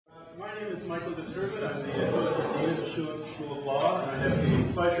My name is Michael Deturbide. I'm the Associate Dean of the Schulich School of Law, and I have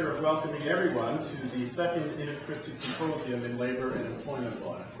the pleasure of welcoming everyone to the second Innis Christie Symposium in Labor and Employment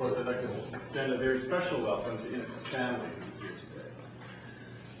Law. Of course, I'd like to extend a very special welcome to Innis's family who's here today.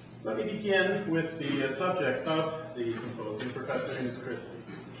 Let me begin with the subject of the symposium, Professor Innis Christie.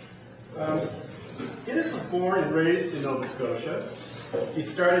 Innis was born and raised in Nova Scotia. He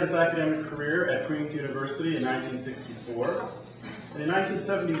started his academic career at Queen's University in 1964. And in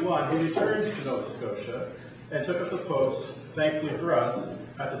 1971, he returned to Nova Scotia and took up the post, thankfully for us,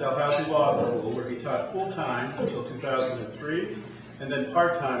 at the Dalhousie Law School, where he taught full-time until 2003, and then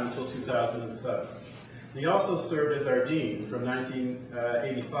part-time until 2007. He also served as our dean from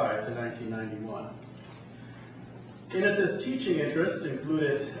 1985 to 1991. Innis's teaching interests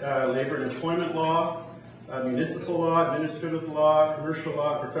included labor and employment law, municipal law, administrative law, commercial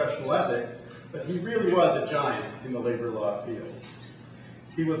law, and professional ethics, but he really was a giant in the labor law field.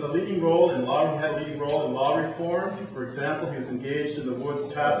 He was a leading role in law. He had a leading role in law reform. For example, he was engaged in the Woods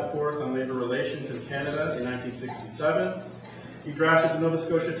Task Force on Labor Relations in Canada in 1967. He drafted the Nova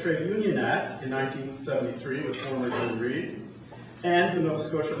Scotia Trade Union Act in 1973 with former Dean Reed, and the Nova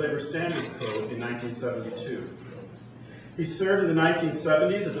Scotia Labor Standards Code in 1972. He served in the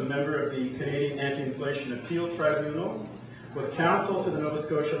 1970s as a member of the Canadian Anti-Inflation Appeal Tribunal, was counsel to the Nova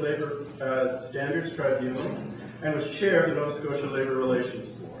Scotia Labor Standards Tribunal, and was chair of the Nova Scotia Labor Relations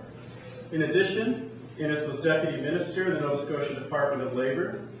Board. In addition, Innis was deputy minister in the Nova Scotia Department of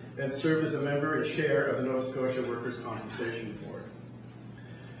Labor and served as a member and chair of the Nova Scotia Workers' Compensation Board.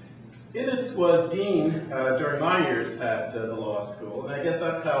 Innis was dean during my years at the law school, and I guess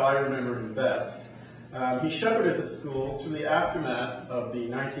that's how I remember him best. He shepherded the school through the aftermath of the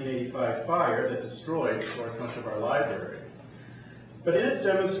 1985 fire that destroyed, of course, much of our library. But Innis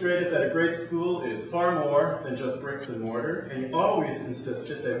demonstrated that a great school is far more than just bricks and mortar, and he always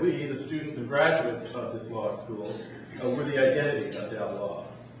insisted that we, the students and graduates of this law school, were the identity of Dal Law.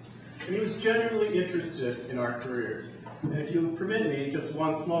 And he was genuinely interested in our careers. And if you'll permit me, just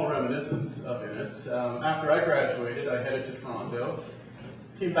one small reminiscence of Innis. After I graduated, I headed to Toronto,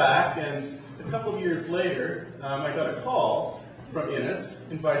 came back, and a couple of years later, I got a call from Innis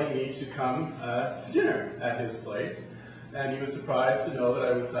inviting me to come to dinner at his place. And he was surprised to know that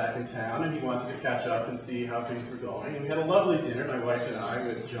I was back in town, and he wanted to catch up and see how things were going. And we had a lovely dinner, my wife and I,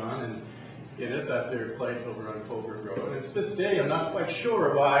 with John and Innis at their place over on Coburg Road. And to this day, I'm not quite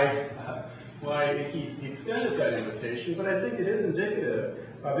sure why he extended that invitation, but I think it is indicative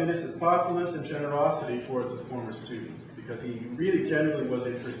of Innis's thoughtfulness and generosity towards his former students, because he really genuinely was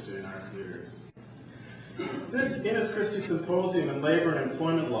interested in our careers. This Innis Christie Symposium in Labor and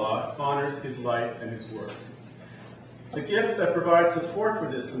Employment Law honors his life and his work. The gift that provides support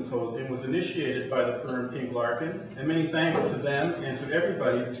for this symposium was initiated by the firm Pink Larkin, and many thanks to them and to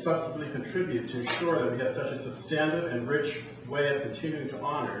everybody who subsequently contributed to ensure that we have such a substantive and rich way of continuing to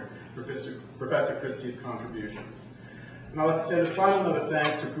honor Professor Christie's contributions. And I'll extend a final note of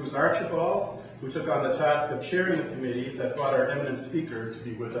thanks to Bruce Archibald, who took on the task of chairing the committee that brought our eminent speaker to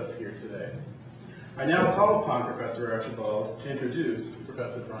be with us here today. I now call upon Professor Archibald to introduce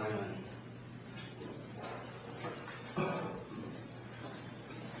Professor Brian Langille.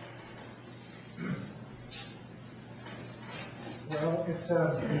 Well, it's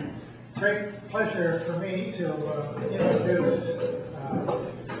a great pleasure for me to introduce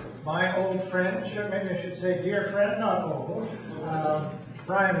my old friend, maybe I should say dear friend, not old,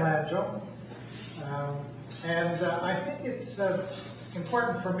 Brian Langille. And I think it's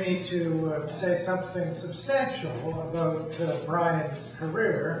important for me to say something substantial about Brian's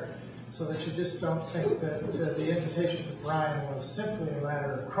career, so that you just don't think that the invitation to Brian was simply a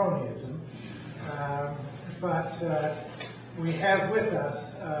matter of cronyism. We have with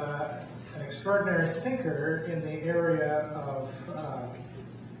us an extraordinary thinker in the area of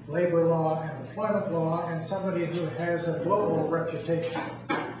labor law and employment law, and somebody who has a global reputation.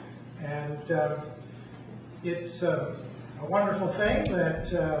 And it's a wonderful thing that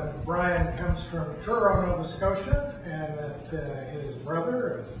Brian comes from Truro, Nova Scotia, and that his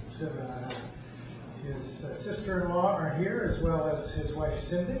brother and his sister-in-law are here, as well as his wife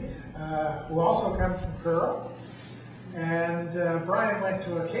Cindy, who also comes from Truro. And Brian went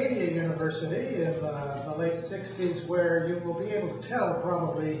to Acadia University in the late 60s, where you will be able to tell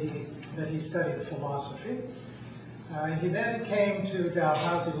probably that he studied philosophy. He then came to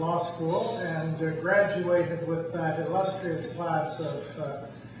Dalhousie Law School and graduated with that illustrious class of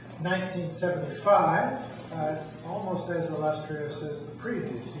 1975, almost as illustrious as the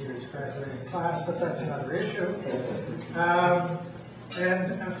previous year's graduating class, but that's another issue.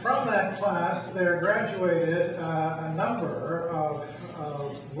 And from that class, there graduated a number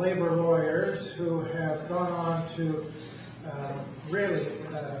of labor lawyers who have gone on to really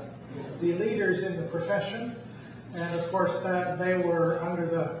be leaders in the profession. And of course, they were under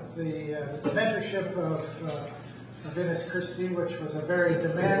the mentorship of Innis Christie, which was a very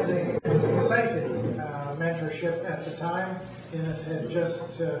demanding and exciting mentorship at the time. Innis had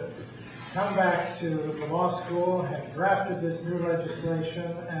just come back to the law school, had drafted this new legislation,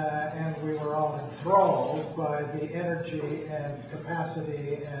 and we were all enthralled by the energy and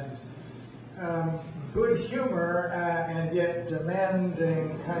capacity and good humor and yet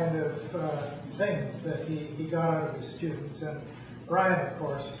demanding kind of things that he got out of his students. And Brian, of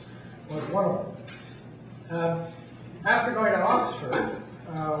course, was one of them. After going to Oxford,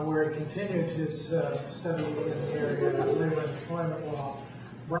 where he continued his study in the area of labor and employment law,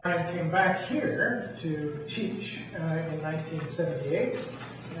 Brian came back here to teach in 1978,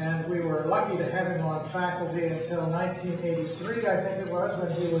 and we were lucky to have him on faculty until 1983, I think it was,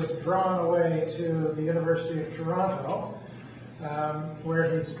 when he was drawn away to the University of Toronto,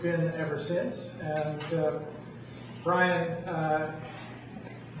 where he's been ever since. And Brian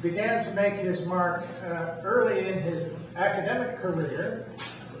began to make his mark early in his academic career,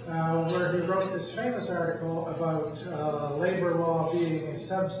 where he wrote this famous article about labor law being a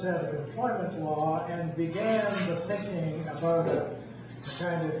subset of employment law, and began the thinking about a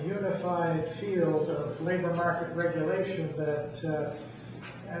kind of unified field of labor market regulation that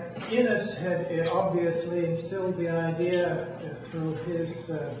Innis had obviously instilled the idea through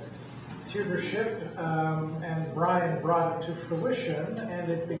his tutorship, and Brian brought it to fruition, and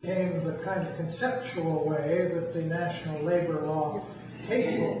it became the kind of conceptual way that the National Labor Law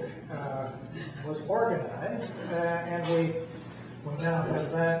Casebook was organized, and we now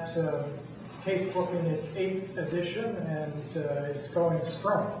have that casebook in its 8th edition, and it's going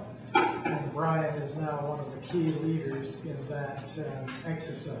strong. And Brian is now one of the key leaders in that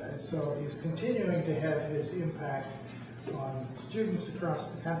exercise, so he's continuing to have his impact on students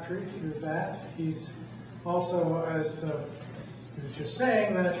across the country through that. He's also, as he was just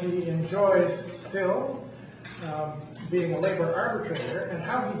saying, that he enjoys still being a labor arbitrator, and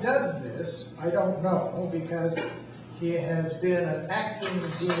how he does this, I don't know, because he has been an acting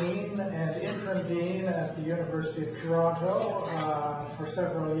dean and interim dean at the University of Toronto for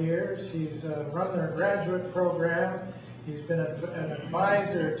several years. He's run their graduate program. He's been an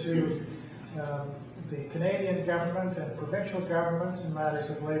advisor to the Canadian government and provincial governments in matters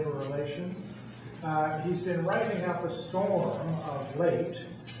of labor relations. He's been writing up a storm of late,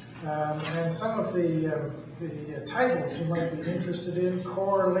 and some of the titles you might be interested in: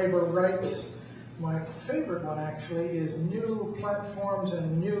 Core Labor Rights. My favorite one, actually, is New Platforms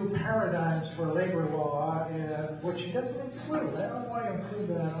and New Paradigms for Labor Law, which he doesn't include. I don't know why you include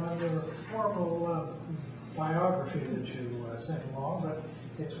that on your formal biography that you sent along, but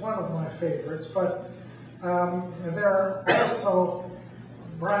it's one of my favorites. But there are also,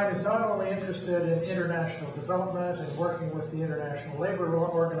 Brian is not only interested in international development and working with the International Labor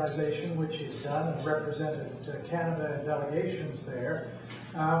Organization, which he's done and represented Canada and delegations there,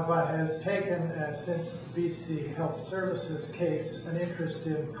 but has taken, since the BC Health Services case, an interest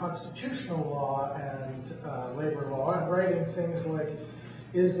in constitutional law and labor law, and writing things like,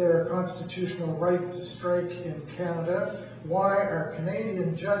 is there a constitutional right to strike in Canada? Why are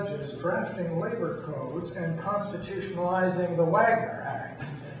Canadian judges drafting labor codes and constitutionalizing the Wagner Act?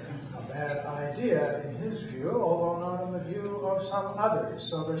 A bad idea in his view, although not in the view of some others.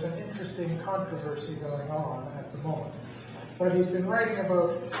 So there's an interesting controversy going on at the moment. But he's been writing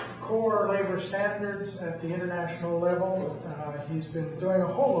about core labor standards at the international level. He's been doing a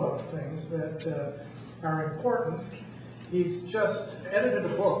whole lot of things that are important. He's just edited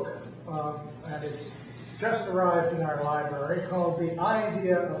a book, and it's just arrived in our library, called The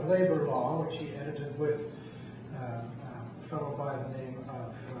Idea of Labor Law, which he edited with a fellow by the name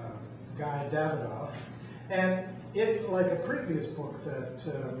of Guy Davidoff. And it, like a previous book that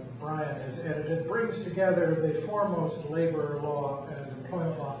Brian has edited, brings together the foremost labor law and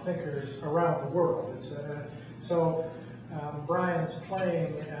employment law thinkers around the world. So Brian's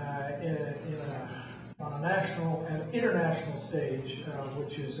playing on a national and international stage,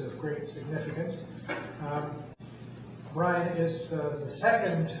 which is of great significance. Brian is the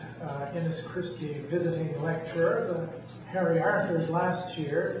second Innis Christie visiting lecturer. Harry Arthurs last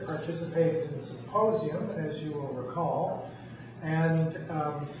year participated in the Symposium, as you will recall, and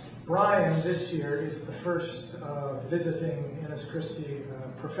Brian this year is the first visiting Innis Christie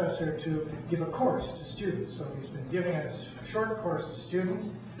professor to give a course to students. So he's been giving us a short course to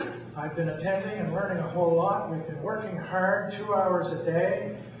students. I've been attending and learning a whole lot. We've been working hard, 2 hours a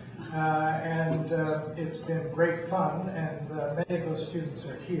day, and it's been great fun, and many of those students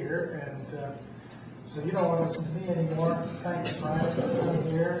are here, and so you don't want to listen to me anymore. Thanks, Brian, for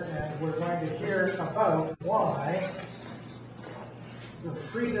coming here, and we're going to hear about why the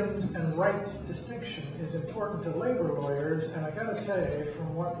freedoms and rights distinction is important to labor lawyers, and I gotta say,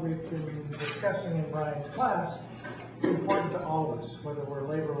 from what we've been discussing in Brian's class, it's important to all of us, whether we're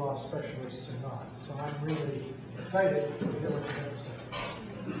labor law specialists or not. So I'm really excited to hear what you're going to say.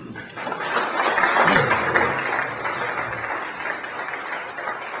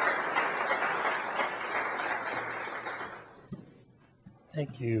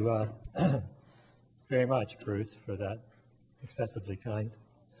 Thank you very much, Bruce, for that excessively kind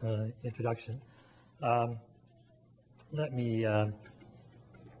introduction. Let me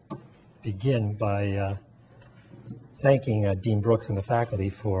begin by thanking Dean Brooks and the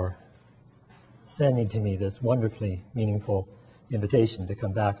faculty for sending to me this wonderfully meaningful invitation to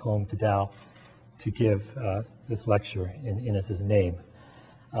come back home to Dal to give this lecture in Innis's name.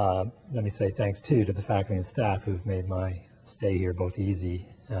 Let me say thanks too to the faculty and staff who've made my stay here both easy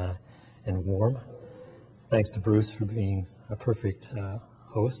and warm. Thanks to Bruce for being a perfect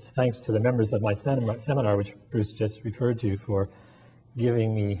host. Thanks to the members of my seminar, which Bruce just referred to, for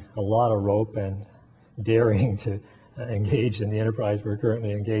giving me a lot of rope and daring to engage in the enterprise we're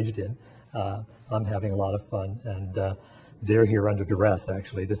currently engaged in. I'm having a lot of fun, and they're here under duress,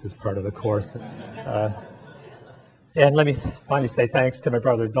 actually. This is part of the course. And let me finally say thanks to my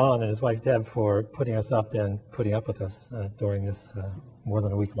brother Don and his wife Deb for putting us up and putting up with us during this more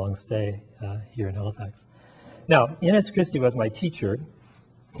than a week-long stay here in Halifax. Now, Innis Christie was my teacher.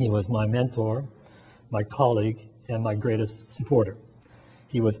 He was my mentor, my colleague, and my greatest supporter.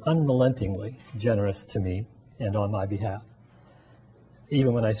 He was unrelentingly generous to me and on my behalf,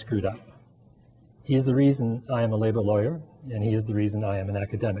 even when I screwed up. He is the reason I am a labor lawyer, and he is the reason I am an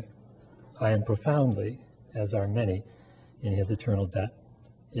academic. I am profoundly, as are many, in his eternal debt.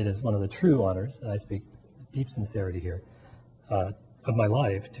 It is one of the true honors, and I speak with deep sincerity here, of my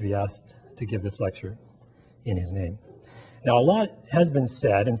life to be asked to give this lecture in his name. Now, a lot has been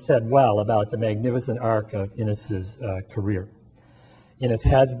said, and said well, about the magnificent arc of Innis's career. Innis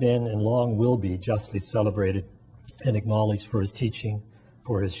has been and long will be justly celebrated and acknowledged for his teaching,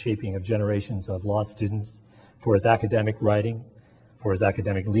 for his shaping of generations of law students, for his academic writing, for his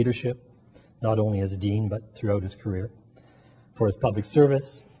academic leadership, not only as dean, but throughout his career, for his public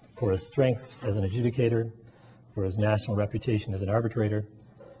service, for his strengths as an adjudicator, for his national reputation as an arbitrator,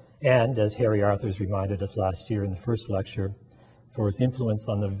 and, as Harry Arthurs reminded us last year in the first lecture, for his influence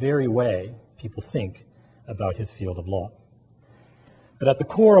on the very way people think about his field of law. But at the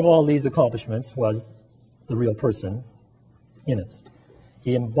core of all these accomplishments was the real person, Innis.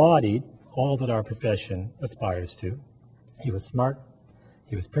 He embodied all that our profession aspires to. He was smart,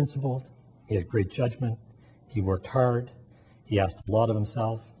 he was principled, he had great judgment, he worked hard, he asked a lot of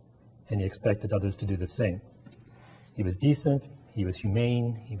himself, and he expected others to do the same. He was decent, he was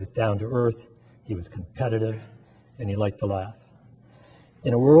humane, he was down to earth, he was competitive, and he liked to laugh.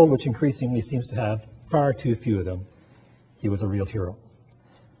 In a world which increasingly seems to have far too few of them, he was a real hero.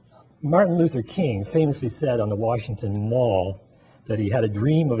 Martin Luther King famously said on the Washington Mall that he had a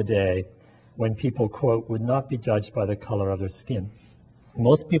dream of a day when people, quote, would not be judged by the color of their skin.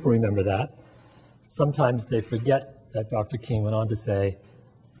 Most people remember that. Sometimes they forget that Dr. King went on to say,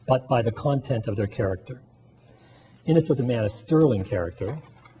 but by the content of their character. Innis was a man of sterling character,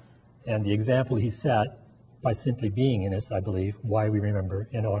 and the example he set by simply being Innis, I believe, why we remember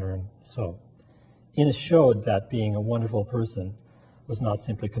and honor him so. Innis showed that being a wonderful person was not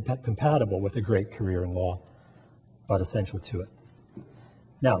simply compatible with a great career in law, but essential to it.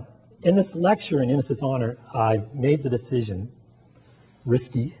 Now, in this lecture in Innis's honor, I've made the decision,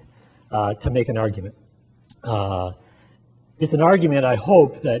 risky, to make an argument. It's an argument I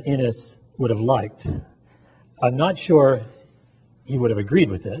hope that Innis would have liked. I'm not sure he would have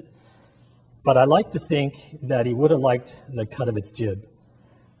agreed with it, but I like to think that he would have liked the cut of its jib.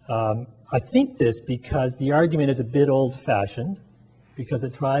 I think this because the argument is a bit old-fashioned, because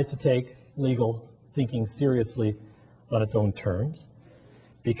it tries to take legal thinking seriously on its own terms,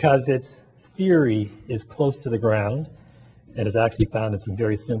 because its theory is close to the ground and is actually found in some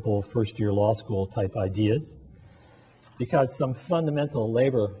very simple first-year law school type ideas, because some fundamental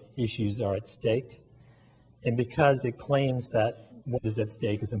labor issues are at stake, and because it claims that what is at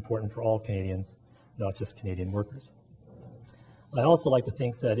stake is important for all Canadians, not just Canadian workers. I also like to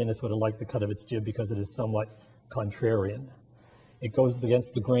think that Innis would have liked the cut of its jib because it is somewhat contrarian. It goes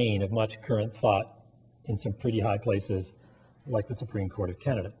against the grain of much current thought in some pretty high places, like the Supreme Court of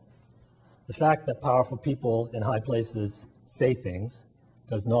Canada. The fact that powerful people in high places say things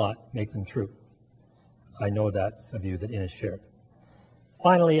does not make them true. I know that's a view that Innis shared.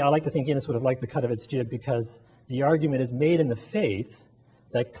 Finally, I like to think Innis would have liked the cut of its jib because the argument is made in the faith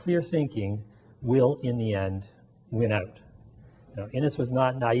that clear thinking will, in the end, win out. Now, Innis was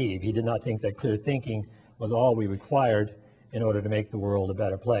not naive. He did not think that clear thinking was all we required in order to make the world a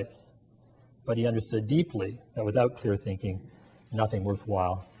better place. But he understood deeply that without clear thinking, nothing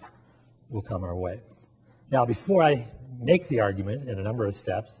worthwhile will come our way. Now, before I make the argument in a number of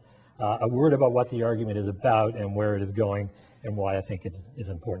steps, a word about what the argument is about and where it is going and why I think it is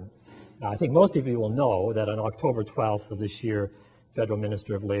important. Now, I think most of you will know that on October 12th of this year, Federal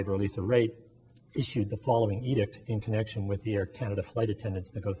Minister of Labor Lisa Raitt issued the following edict in connection with the Air Canada flight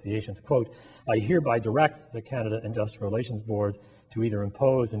attendants negotiations. Quote, I hereby direct the Canada Industrial Relations Board to either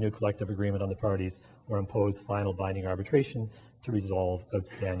impose a new collective agreement on the parties or impose final binding arbitration to resolve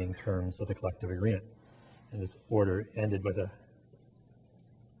outstanding terms of the collective agreement. And this order ended with a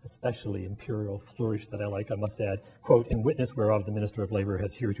especially imperial flourish that I like, I must add, quote, in witness whereof the Minister of Labor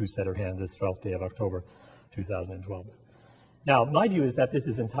has hereto set her hand this 12th day of October 2012. Now, my view is that this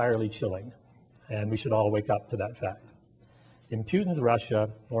is entirely chilling, and we should all wake up to that fact. In Putin's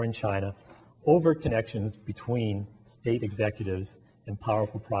Russia or in China, overt connections between state executives and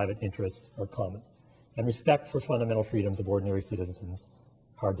powerful private interests are common, and respect for fundamental freedoms of ordinary citizens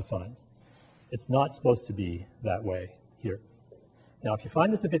hard to find. It's not supposed to be that way here. Now, if you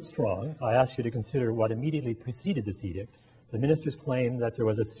find this a bit strong, I ask you to consider what immediately preceded this edict. The ministers claimed that there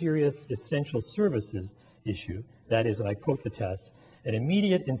was a serious essential services issue, that is, and I quote the test, an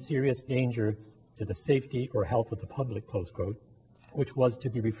immediate and serious danger to the safety or health of the public, close quote, which was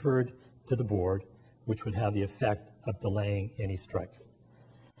to be referred to the board, which would have the effect of delaying any strike.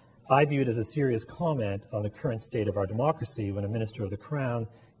 I view it as a serious comment on the current state of our democracy when a minister of the Crown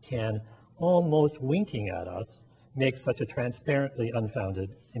can, almost winking at us, make such a transparently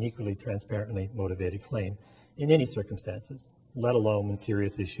unfounded and equally transparently motivated claim in any circumstances, let alone when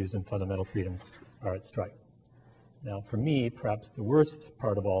serious issues and fundamental freedoms are at strike. Now, for me, perhaps the worst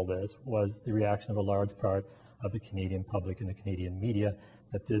part of all this was the reaction of a large part of the Canadian public and the Canadian media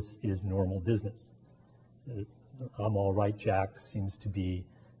that this is normal business. I'm all right, Jack seems to be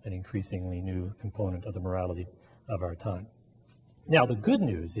an increasingly new component of the morality of our time. Now, the good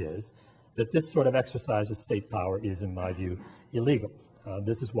news is that this sort of exercise of state power is, in my view, illegal.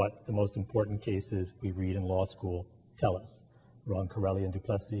 This is what the most important cases we read in law school tell us. Roncarelli and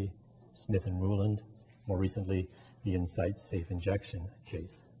Duplessis, Smith and Ruland, more recently, the Insight safe injection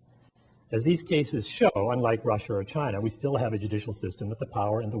case. As these cases show, unlike Russia or China, we still have a judicial system with the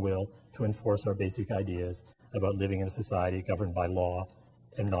power and the will to enforce our basic ideas about living in a society governed by law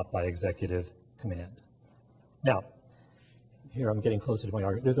and not by executive command. Now, here I'm getting closer to my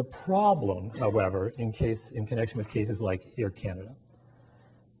argument. There's a problem, however, in connection with cases like Air Canada.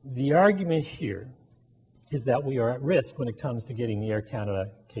 The argument here is that we are at risk when it comes to getting the Air Canada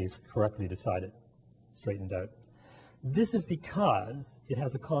case correctly decided, straightened out. This is because it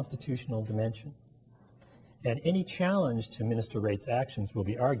has a constitutional dimension, and any challenge to Minister Raitt's actions will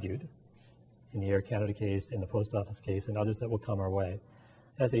be argued in the Air Canada case, in the Post Office case, and others that will come our way,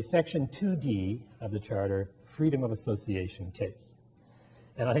 as a Section 2D of the Charter freedom of association case.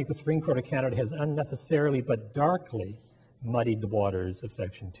 And I think the Supreme Court of Canada has unnecessarily but darkly muddied the waters of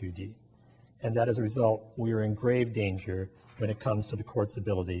Section 2D. And that as a result, we are in grave danger when it comes to the court's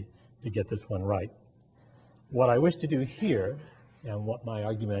ability to get this one right. What I wish to do here, and what my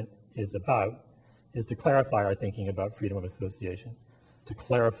argument is about, is to clarify our thinking about freedom of association, to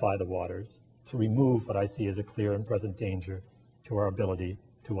clarify the waters, to remove what I see as a clear and present danger to our ability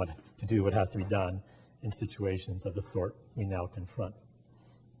to do what has to be done in situations of the sort we now confront.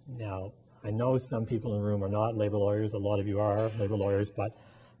 Now, I know some people in the room are not labor lawyers. A lot of you are labor lawyers, but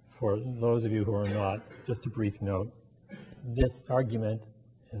for those of you who are not, just a brief note. This argument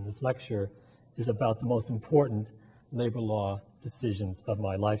in this lecture is about the most important labor law decisions of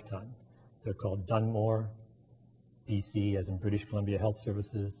my lifetime. They're called Dunmore, BC, as in British Columbia Health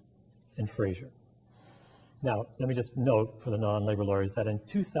Services, and Fraser. Now, let me just note for the non-labor lawyers that in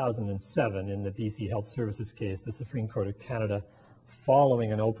 2007, in the BC Health Services case, the Supreme Court of Canada,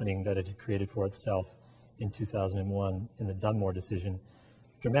 following an opening that it had created for itself in 2001 in the Dunmore decision,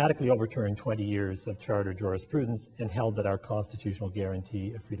 dramatically overturned 20 years of charter jurisprudence and held that our constitutional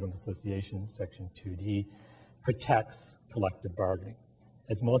guarantee of freedom of association, Section 2D, protects collective bargaining.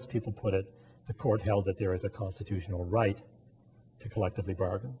 As most people put it, the court held that there is a constitutional right to collectively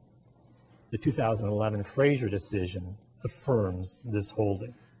bargain. The 2011 Fraser decision affirms this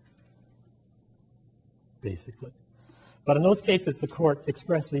holding, basically. But in those cases, the court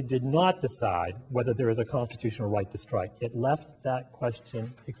expressly did not decide whether there is a constitutional right to strike. It left that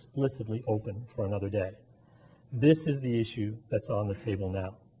question explicitly open for another day. This is the issue that's on the table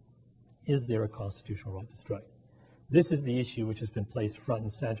now. Is there a constitutional right to strike? This is the issue which has been placed front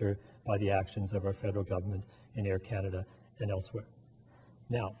and center by the actions of our federal government in Air Canada and elsewhere.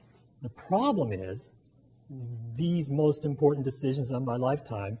 Now, the problem is these most important decisions of my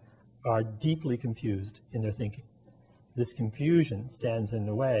lifetime are deeply confused in their thinking. This confusion stands in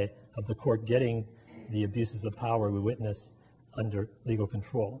the way of the court getting the abuses of power we witness under legal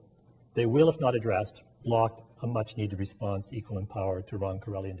control. They will, if not addressed, block a much-needed response equal in power to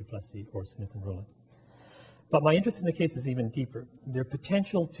Roncarelli and Duplessis or Smith and Rulon. But my interest in the case is even deeper. Their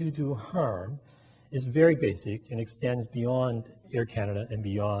potential to do harm is very basic and extends beyond Air Canada and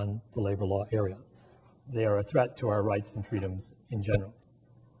beyond the labor law area. They are a threat to our rights and freedoms in general.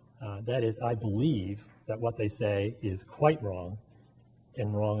 That is, I believe that what they say is quite wrong,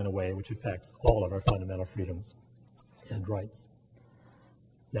 and wrong in a way which affects all of our fundamental freedoms and rights.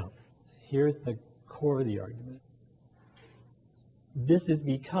 Now, here's the core of the argument. This is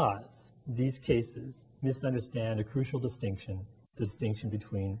because these cases misunderstand a crucial distinction, the distinction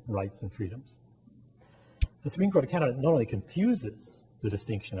between rights and freedoms. The Supreme Court of Canada not only confuses the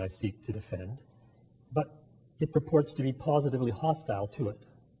distinction I seek to defend, but it purports to be positively hostile to it.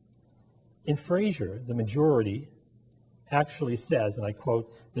 In Fraser, the majority actually says, and I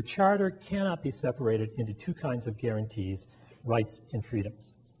quote, "The Charter cannot be separated into two kinds of guarantees, rights and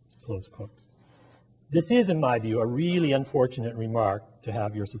freedoms," close quote. This is, in my view, a really unfortunate remark to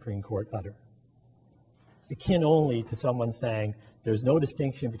have your Supreme Court utter, akin only to someone saying there's no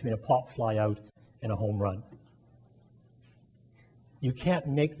distinction between a pop fly out and a home run. You can't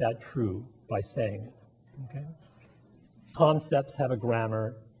make that true by saying it, okay? Concepts have a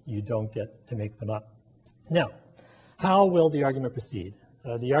grammar. You don't get to make them up. Now, how will the argument proceed?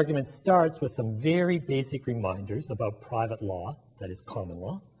 The argument starts with some very basic reminders about private law, that is common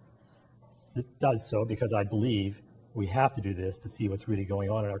law. It does so because I believe we have to do this to see what's really going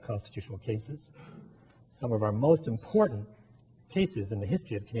on in our constitutional cases. Some of our most important cases in the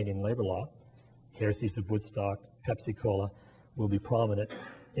history of Canadian labor law, heresies of Woodstock, Pepsi-Cola, will be prominent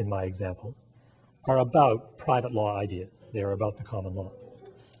in my examples, are about private law ideas. They are about the common law.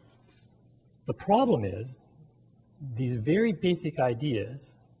 The problem is these very basic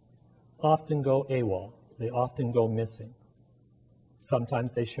ideas often go AWOL. They often go missing.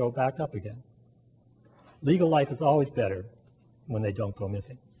 Sometimes they show back up again. Legal life is always better when they don't go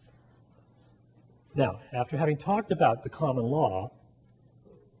missing. Now, after having talked about the common law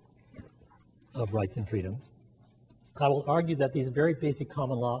of rights and freedoms, I will argue that these very basic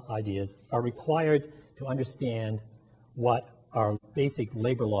common law ideas are required to understand what our basic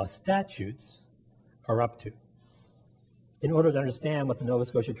labor law statutes are up to. In order to understand what the Nova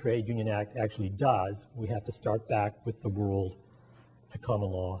Scotia Trade Union Act actually does, we have to start back with the world, the common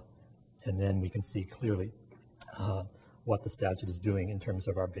law, and then we can see clearly what the statute is doing in terms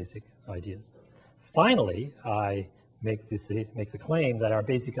of our basic ideas. Finally, I make the claim that our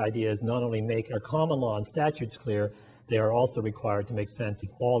basic ideas not only make our common law and statutes clear, they are also required to make sense of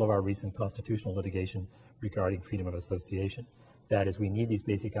all of our recent constitutional litigation regarding freedom of association. That is, we need these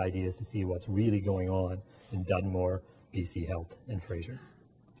basic ideas to see what's really going on in Dunmore, BC Health, and Fraser.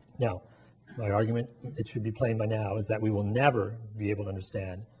 Now, my argument, it should be plain by now, is that we will never be able to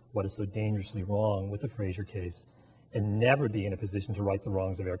understand what is so dangerously wrong with the Fraser case and never be in a position to right the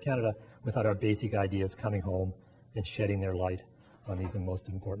wrongs of Air Canada without our basic ideas coming home and shedding their light on these most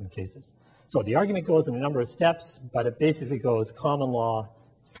important cases. So the argument goes in a number of steps, but it basically goes common law,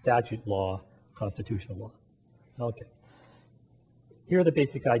 statute law, constitutional law. Okay. Here are the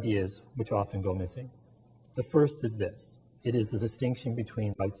basic ideas which often go missing. The first is this. It is the distinction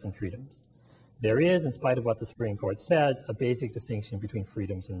between rights and freedoms. There is, in spite of what the Supreme Court says, a basic distinction between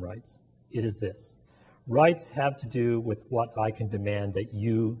freedoms and rights. It is this. Rights have to do with what I can demand that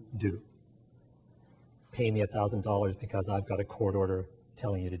you do. Pay me $1,000 because I've got a court order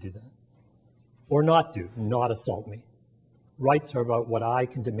telling you to do that. Or not do, not assault me. Rights are about what I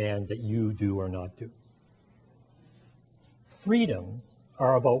can demand that you do or not do. Freedoms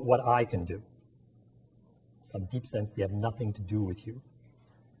are about what I can do. In some deep sense, they have nothing to do with you.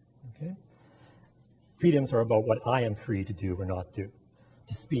 Okay? Freedoms are about what I am free to do or not do,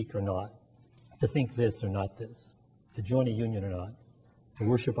 to speak or not, to think this or not this, to join a union or not, to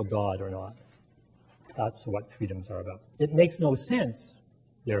worship a god or not. That's what freedoms are about. It makes no sense,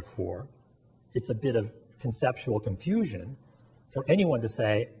 therefore, it's a bit of conceptual confusion for anyone to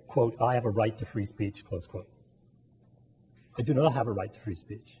say, quote, I have a right to free speech, close quote. I do not have a right to free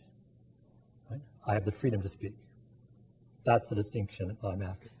speech. Right? I have the freedom to speak. That's the distinction I'm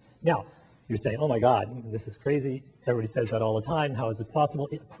after. Now, you're saying, oh my God, this is crazy. Everybody says that all the time. How is this possible?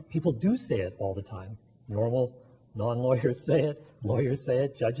 People do say it all the time. Normal non-lawyers say it, lawyers say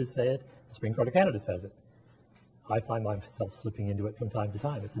it, judges say it, the Supreme Court of Canada says it. I find myself slipping into it from time to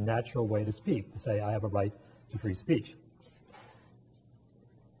time. It's a natural way to speak, to say I have a right to free speech.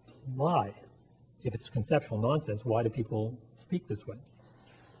 Why? If it's conceptual nonsense, why do people speak this way?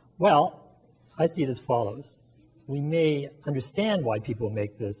 Well, I see it as follows. We may understand why people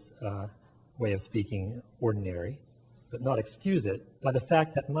make this way of speaking ordinary, but not excuse it by the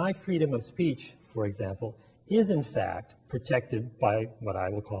fact that my freedom of speech, for example, is in fact protected by what I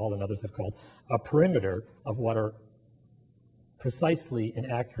will call, and others have called, a perimeter of what are precisely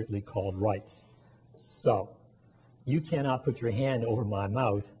and accurately called rights. So, you cannot put your hand over my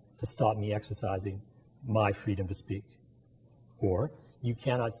mouth to stop me exercising my freedom to speak. Or, you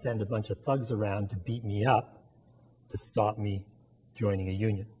cannot send a bunch of thugs around to beat me up to stop me joining a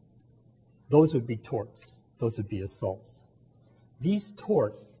union. Those would be torts. Those would be assaults. These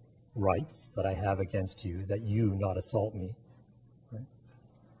tort rights that I have against you, that you not assault me, right,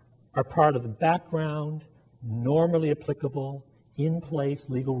 are part of the background, normally applicable, in-place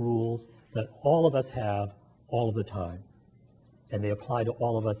legal rules that all of us have all of the time. And they apply to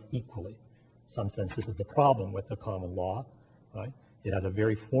all of us equally. In some sense, this is the problem with the common law, right? It has a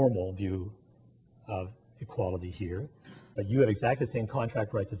very formal view of equality here, but you have exactly the same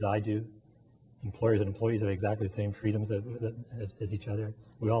contract rights as I do. Employers and employees have exactly the same freedoms as each other.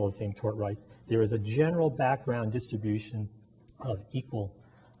 We all have the same tort rights. There is a general background distribution of equal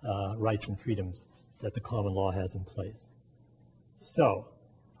rights and freedoms that the common law has in place. So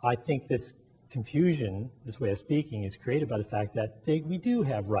I think this confusion, this way of speaking, is created by the fact that we do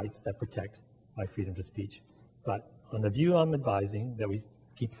have rights that protect my freedom to speech. But on the view I'm advising, that we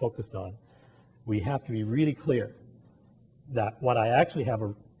keep focused on, we have to be really clear that what I actually have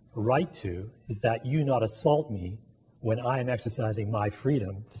a right to is that you not assault me when I am exercising my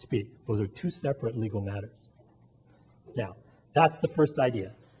freedom to speak. Those are two separate legal matters. Now, that's the first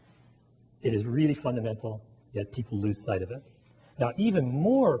idea. It is really fundamental, yet people lose sight of it. Now, even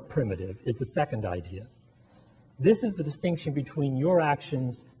more primitive is the second idea. This is the distinction between your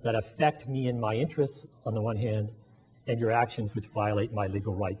actions that affect me and my interests on the one hand, and your actions which violate my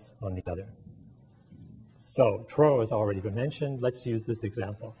legal rights on the other. So, Truro has already been mentioned. Let's use this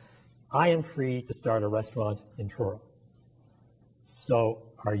example. I am free to start a restaurant in Truro. So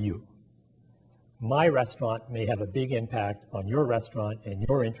are you. My restaurant may have a big impact on your restaurant and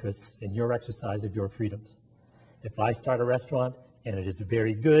your interests and your exercise of your freedoms. If I start a restaurant and it is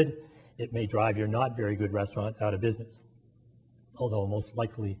very good, it may drive your not very good restaurant out of business. Although most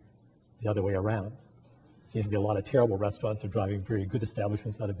likely the other way around. Seems to be a lot of terrible restaurants are driving very good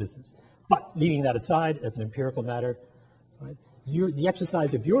establishments out of business. But leaving that aside as an empirical matter, right, the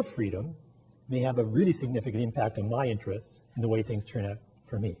exercise of your freedom may have a really significant impact on my interests and the way things turn out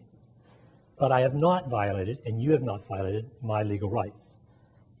for me. But I have not violated, and you have not violated, my legal rights.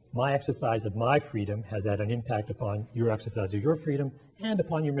 My exercise of my freedom has had an impact upon your exercise of your freedom and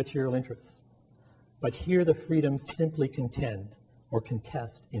upon your material interests. But here the freedoms simply contend or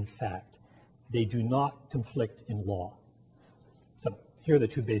contest in fact. They do not conflict in law. So here are the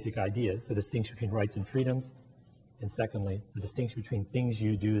two basic ideas, the distinction between rights and freedoms, and secondly, the distinction between things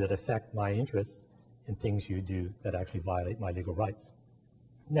you do that affect my interests and things you do that actually violate my legal rights.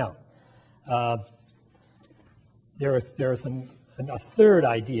 Now, there is a third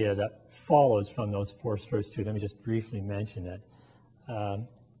idea that follows from those first two. Let me just briefly mention it. And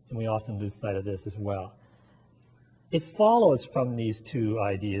we often lose sight of this as well. It follows from these two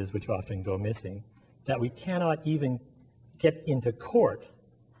ideas, which often go missing, that we cannot even get into court,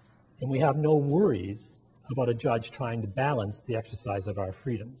 and we have no worries about a judge trying to balance the exercise of our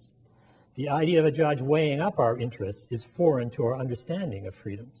freedoms. The idea of a judge weighing up our interests is foreign to our understanding of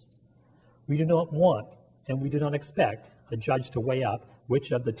freedoms. We do not want, and we do not expect, a judge to weigh up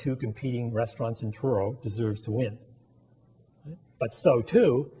which of the two competing restaurants in Truro deserves to win. But so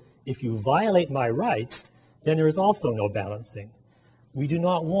too, if you violate my rights, then there is also no balancing. We do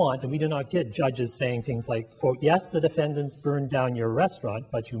not want, and we do not get judges saying things like, quote, yes, the defendants burned down your restaurant,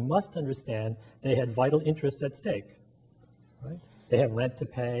 but you must understand they had vital interests at stake. Right? They have rent to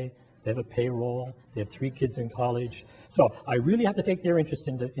pay, they have a payroll, they have 3 kids in college. So I really have to take their interests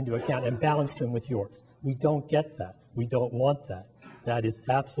into account and balance them with yours. We don't get that. We don't want that. That is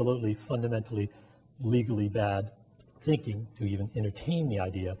absolutely, fundamentally, legally bad thinking to even entertain the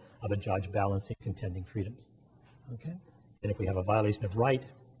idea of a judge balancing contending freedoms. Okay? And if we have a violation of right,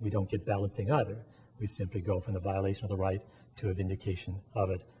 we don't get balancing either. We simply go from the violation of the right to a vindication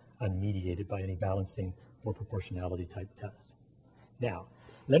of it, unmediated by any balancing or proportionality type test. Now,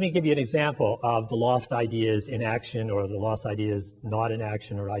 let me give you an example of the lost ideas in action, or the lost ideas not in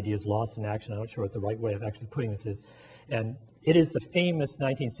action, or ideas lost in action. I'm not sure what the right way of actually putting this is. And it is the famous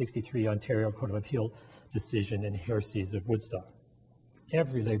 1963 Ontario Court of Appeal decision in Heresies of Woodstock.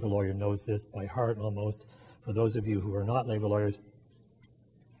 Every labor lawyer knows this by heart almost. For those of you who are not labor lawyers,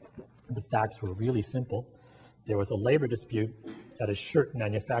 the facts were really simple. There was a labor dispute at a shirt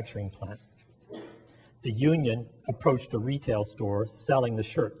manufacturing plant. The union approached a retail store selling the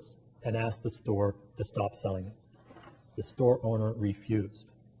shirts and asked the store to stop selling them. The store owner refused.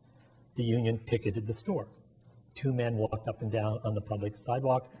 The union picketed the store. 2 men walked up and down on the public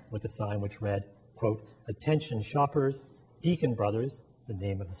sidewalk with a sign which read, quote, "Attention shoppers, Deacon Brothers," the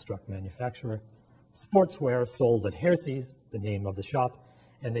name of the struck manufacturer, "sportswear sold at Heresies," the name of the shop,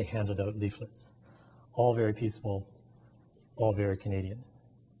 and they handed out leaflets. All very peaceful, all very Canadian.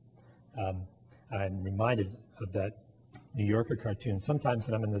 I'm reminded of that New Yorker cartoon. Sometimes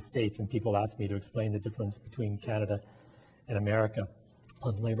when I'm in the States and people ask me to explain the difference between Canada and America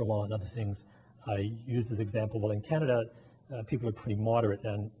on labor law and other things, I use this example. Well, in Canada, people are pretty moderate,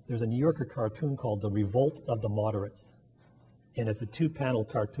 and there's a New Yorker cartoon called The Revolt of the Moderates. And it's a 2-panel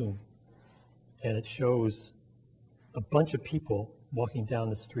cartoon. And it shows a bunch of people walking down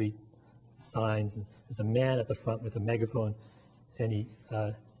the street, signs, and there's a man at the front with a megaphone, and he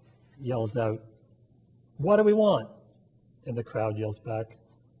yells out, "What do we want?" And the crowd yells back,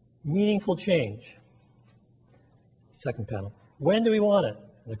 "Meaningful change." Second panel, "When do we want it?"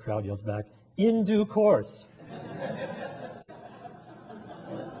 And the crowd yells back, "In due course."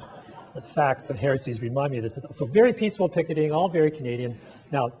 The facts of Heresies remind me of this. So very peaceful picketing, all very Canadian.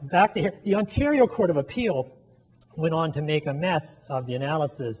 Now, back to here. The Ontario Court of Appeal went on to make a mess of the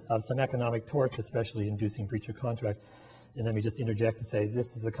analysis of some economic torts, especially inducing breach of contract. And let me just interject to say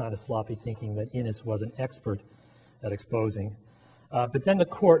this is the kind of sloppy thinking that Innis was an expert at exposing. But then the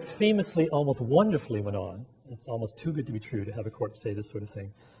court famously, almost wonderfully went on. It's almost too good to be true to have a court say this sort of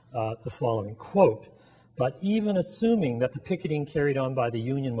thing. The following, quote, "But even assuming that the picketing carried on by the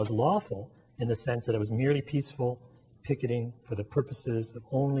union was lawful in the sense that it was merely peaceful picketing for the purposes of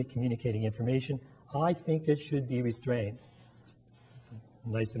only communicating information, I think it should be restrained." It's a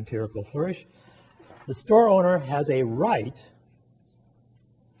nice empirical flourish. "The store owner has a right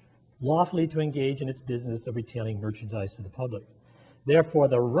lawfully to engage in its business of retailing merchandise to the public. Therefore,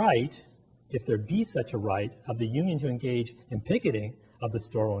 the right, if there be such a right, of the union to engage in picketing of the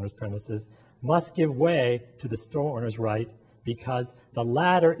store owner's premises must give way to the store owner's right, because the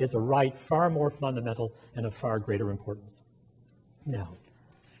latter is a right far more fundamental and of far greater importance." Now,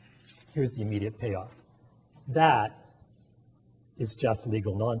 here's the immediate payoff. That is just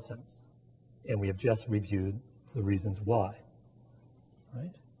legal nonsense, and we have just reviewed the reasons why,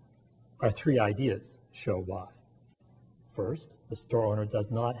 right? Our 3 ideas show why. First, the store owner does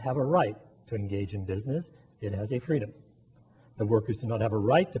not have a right to engage in business. It has a freedom. The workers do not have a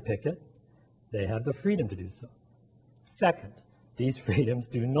right to picket. They have the freedom to do so. Second, these freedoms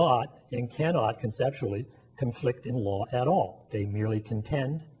do not and cannot conceptually conflict in law at all. They merely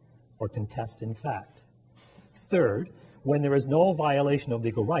contend or contest in fact. Third, when there is no violation of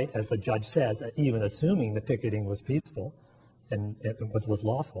legal right, as the judge says, even assuming the picketing was peaceful and it was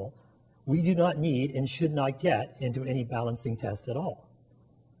lawful, we do not need and should not get into any balancing test at all.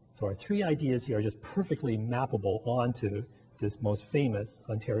 So our 3 ideas here are just perfectly mappable onto this most famous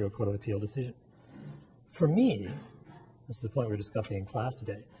Ontario Court of Appeal decision. For me, this is the point we're discussing in class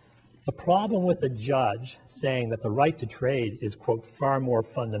today, the problem with the judge saying that the right to trade is, quote, far more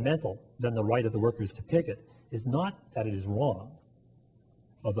fundamental than the right of the workers to picket is not that it is wrong,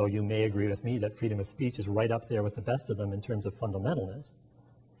 although you may agree with me that freedom of speech is right up there with the best of them in terms of fundamentalness.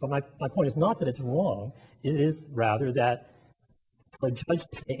 But my point is not that it's wrong, it is rather that for a judge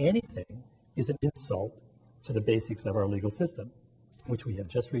to say anything is an insult to the basics of our legal system, which we have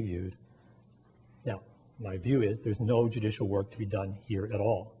just reviewed. Now, my view is there's no judicial work to be done here at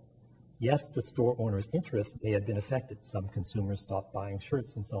all. Yes, the store owner's interests may have been affected. Some consumers stopped buying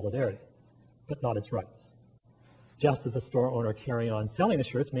shirts in solidarity, but not its rights. Just as the store owner carrying on selling the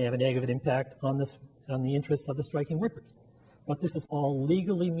shirts may have a negative impact on the interests of the striking workers. But this is all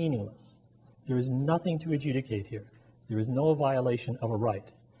legally meaningless. There is nothing to adjudicate here. There is no violation of a right.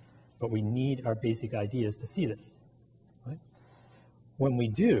 But we need our basic ideas to see this. Right? When we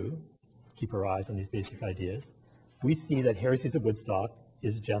do keep our eyes on these basic ideas, we see that Heresies of Woodstock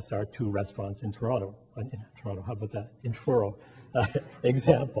is just our 2 restaurants in Toronto. How about that? In Truro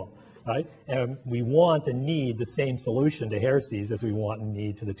example. right? And we want and need the same solution to heresies as we want and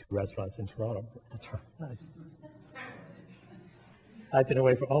need to the 2 restaurants in Toronto. I've been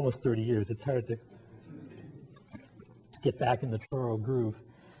away for almost 30 years. It's hard to get back in the Toronto groove.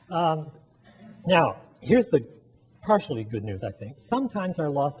 Now, here's the partially good news, I think. Sometimes our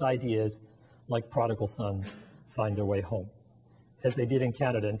lost ideas, like prodigal sons, find their way home, as they did in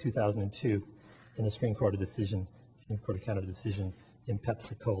Canada in 2002 in the Supreme Court of Canada decision in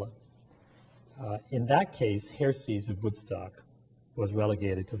Pepsi-Cola. In that case, heresies of Woodstock was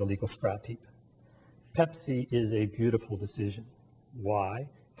relegated to the legal scrap heap. Pepsi is a beautiful decision. Why?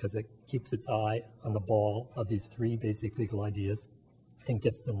 Because it keeps its eye on the ball of these 3 basic legal ideas and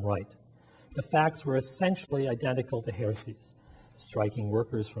gets them right. The facts were essentially identical to heresies: striking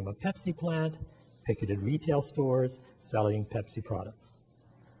workers from a Pepsi plant, picketed retail stores, selling Pepsi products.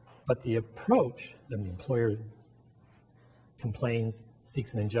 But the approach, and the employer complains,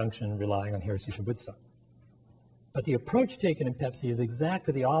 seeks an injunction relying on heresies of Woodstock. But the approach taken in Pepsi is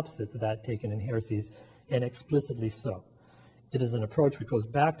exactly the opposite of that taken in heresies, and explicitly so. It is an approach that goes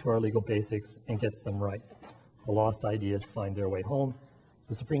back to our legal basics and gets them right. The lost ideas find their way home.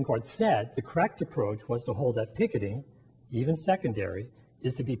 The Supreme Court said the correct approach was to hold that picketing, even secondary,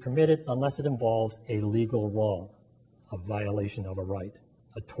 is to be permitted unless it involves a legal wrong, a violation of a right,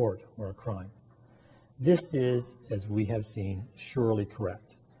 a tort, or a crime. This is, as we have seen, surely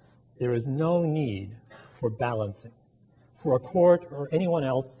correct. There is no need for balancing, for a court or anyone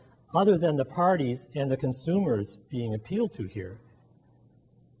else other than the parties and the consumers being appealed to here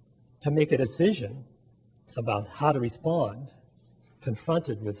to make a decision about how to respond,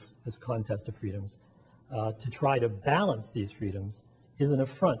 confronted with this contest of freedoms, to try to balance these freedoms is an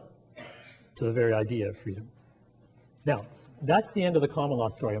affront to the very idea of freedom. Now, that's the end of the common law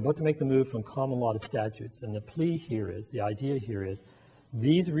story. I'm about to make the move from common law to statutes, and the plea here is, the idea here is,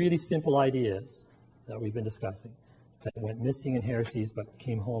 these really simple ideas that we've been discussing, that went missing in heresies but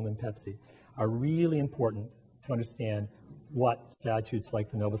came home in Pepsi, are really important to understand what statutes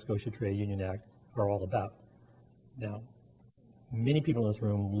like the Nova Scotia Trade Union Act are all about. Now, many people in this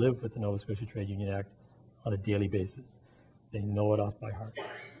room live with the Nova Scotia Trade Union Act on a daily basis. They know it off by heart.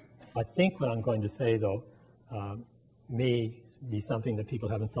 I think what I'm going to say, though, may be something that people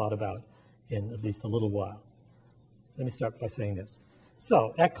haven't thought about in at least a little while. Let me start by saying this.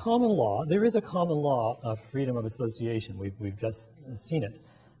 So, at common law, there is a common law of freedom of association. We've just seen it.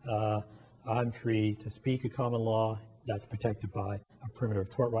 I'm free to speak at common law. That's protected by a perimeter of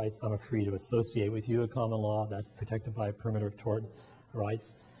tort rights. I'm free to associate with you at common law. That's protected by a perimeter of tort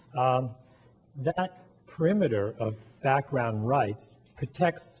rights. That perimeter of background rights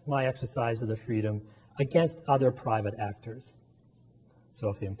protects my exercise of the freedom against other private actors. So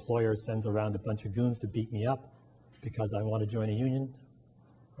if the employer sends around a bunch of goons to beat me up because I want to join a union,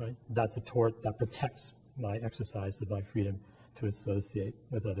 right, that's a tort that protects my exercise of my freedom to associate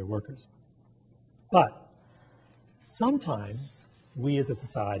with other workers. But sometimes we as a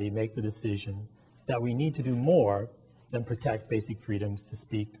society make the decision that we need to do more than protect basic freedoms to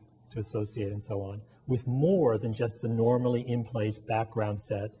speak, to associate, and so on, with more than just the normally in place background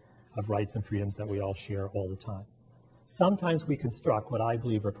set of rights and freedoms that we all share all the time. Sometimes we construct what I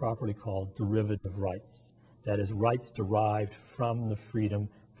believe are properly called derivative rights, that is, rights derived from the freedom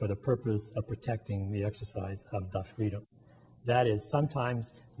for the purpose of protecting the exercise of the freedom. That is,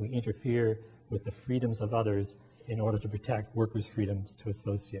 sometimes we interfere with the freedoms of others in order to protect workers' freedoms to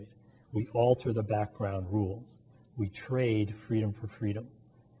associate. We alter the background rules. We trade freedom for freedom.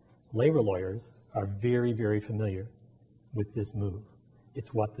 Labor lawyers are very, very familiar with this move.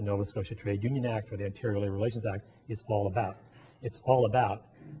 It's what the Nova Scotia Trade Union Act or the Ontario Labour Relations Act is all about. It's all about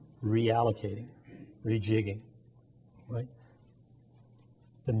reallocating, rejigging, right?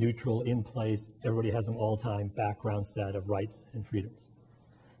 The neutral, in place, everybody has an all-time background set of rights and freedoms.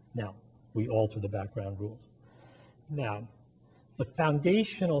 Now, we alter the background rules. Now, the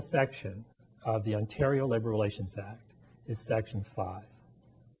foundational section of the Ontario Labour Relations Act is Section 5,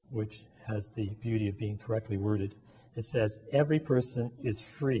 which has the beauty of being correctly worded. It says, every person is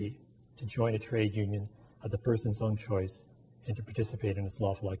free to join a trade union of the person's own choice and to participate in its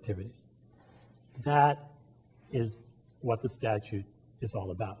lawful activities. That is what the statute is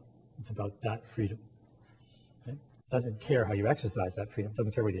all about. It's about that freedom. Okay? It doesn't care how you exercise that freedom. It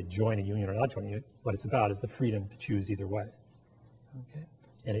doesn't care whether you join a union or not join a union. What it's about is the freedom to choose either way. Okay?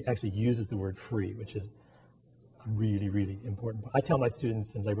 And it actually uses the word free, which is really, really important. I tell my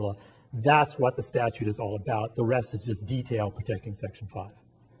students in labor law, that's what the statute is all about. The rest is just detail protecting Section 5.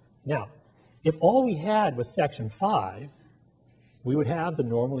 Now, if all we had was Section 5, we would have the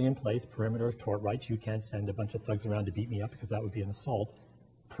normally in place perimeter of tort rights. You can't send a bunch of thugs around to beat me up because that would be an assault.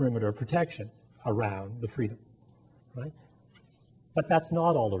 perimeter protection around the freedom, right? But that's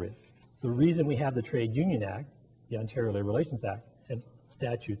not all there is. The reason we have the Trade Union Act, the Ontario Labour Relations Act, and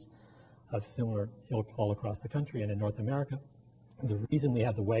statutes of similar ilk all across the country and in North America, the reason we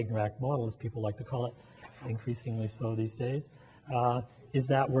have the Wagner Act model, as people like to call it, increasingly so these days, is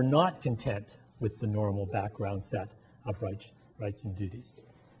that we're not content with the normal background set of rights and duties.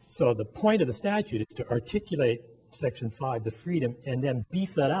 So the point of the statute is to articulate Section 5, the freedom, and then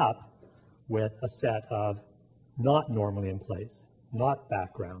beef it up with a set of not normally in place, not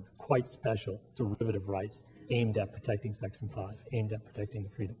background, quite special derivative rights aimed at protecting Section 5, aimed at protecting the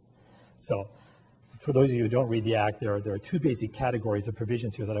freedom. So for those of you who don't read the Act, there are two basic categories of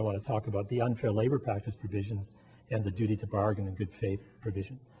provisions here that I want to talk about: the unfair labor practice provisions and the duty to bargain and good faith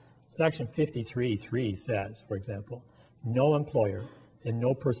provision. Section 53(3) says, for example, no employer and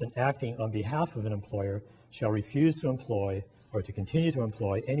no person acting on behalf of an employer shall refuse to employ or to continue to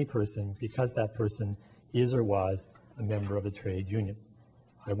employ any person because that person is or was a member of a trade union.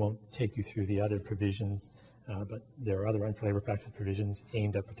 I won't take you through the other provisions, but there are other unfair labor practice provisions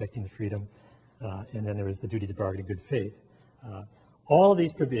aimed at protecting the freedom, and then there is the duty to bargain in good faith. All of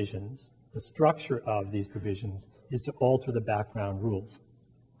these provisions, the structure of these provisions, is to alter the background rules.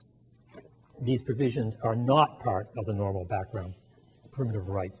 These provisions are not part of the normal background primitive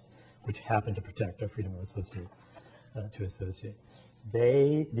rights, which happen to protect our freedom of associate.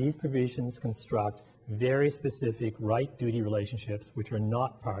 These provisions construct very specific right-duty relationships which are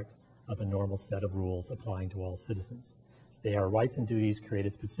not part of the normal set of rules applying to all citizens. They are rights and duties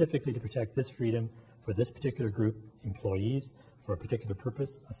created specifically to protect this freedom for this particular group, employees, for a particular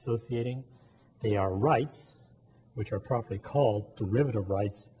purpose, associating. They are rights, which are properly called derivative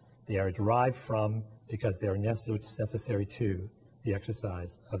rights. They are derived from, because they are necessary to, the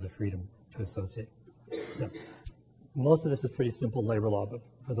exercise of the freedom to associate. Now, most of this is pretty simple labor law, but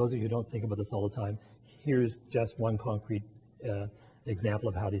for those of you who don't think about this all the time, here's just one concrete example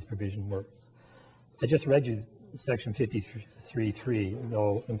of how these provision works. I just read you Section 53(3),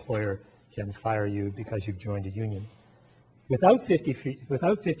 no employer can fire you because you've joined a union. Without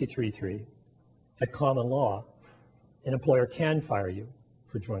 53(3), at common law, an employer can fire you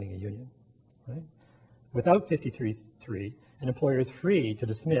for joining a union, right? Without 53(3), an employer is free to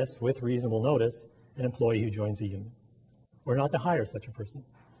dismiss with reasonable notice an employee who joins a union, or not to hire such a person.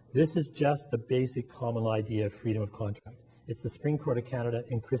 This is just the basic common law idea of freedom of contract. It's the Supreme Court of Canada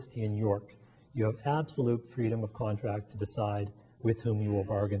in Christie and York. You have absolute freedom of contract to decide with whom you will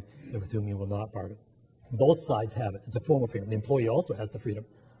bargain and with whom you will not bargain. Both sides have it. It's a form of freedom. The employee also has the freedom,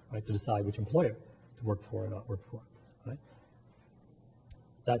 right, to decide which employer to work for or not work for, right?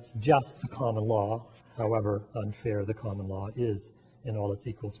 That's just the common law, however unfair the common law is in all its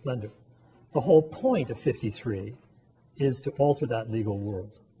equal splendor. The whole point of 53 is to alter that legal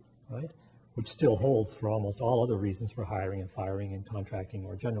world, right, which still holds for almost all other reasons for hiring and firing and contracting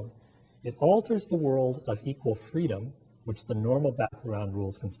more generally. It alters the world of equal freedom, which the normal background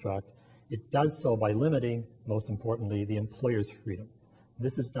rules construct. It does so by limiting, most importantly, the employer's freedom.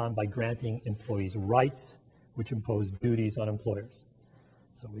 This is done by granting employees rights, which impose duties on employers.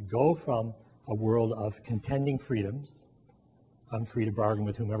 So we go from a world of contending freedoms. I'm free to bargain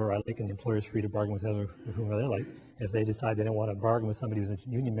with whomever I like, and the employer's free to bargain with whomever they like. If they decide they don't want to bargain with somebody who's a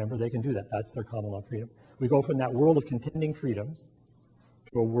union member, they can do that. That's their common law freedom. We go from that world of contending freedoms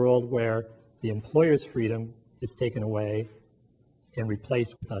to a world where the employer's freedom is taken away and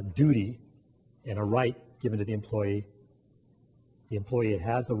replaced with a duty and a right given to the employee. The employee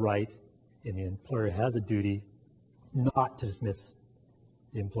has a right and the employer has a duty not to dismiss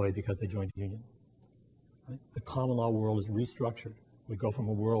the employee because they joined a union. Right? The common law world is restructured. We go from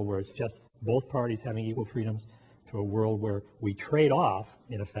a world where it's just both parties having equal freedoms to a world where we trade off,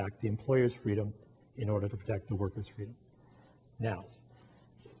 in effect, the employer's freedom in order to protect the worker's freedom. Now,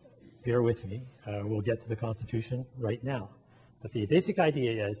 bear with me. We'll get to the Constitution right now. But the basic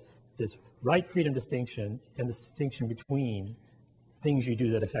idea is this right-freedom distinction and this distinction between things you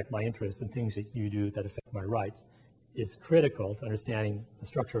do that affect my interests and things that you do that affect my rights is critical to understanding the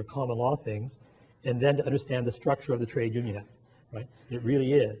structure of common law things and then to understand the structure of the Trade Union Act, right? It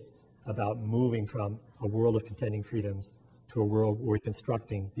really is about moving from a world of contending freedoms to a world where we're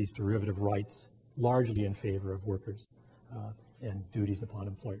constructing these derivative rights largely in favor of workers and duties upon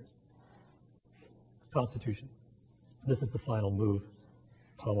employers. Constitution. This is the final move,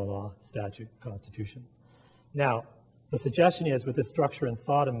 common law, statute, Constitution. Now, the suggestion is with this structure and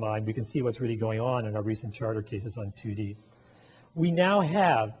thought in mind, we can see what's really going on in our recent charter cases on 2D. We now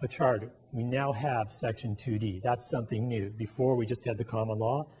have a charter. We now have Section 2D. That's something new. Before, we just had the common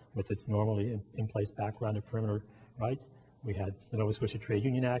law with its normally in place background of perimeter rights. We had the Nova Scotia Trade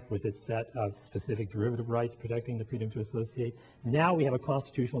Union Act with its set of specific derivative rights protecting the freedom to associate. Now we have a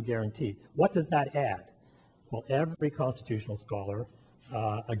constitutional guarantee. What does that add? Well, every constitutional scholar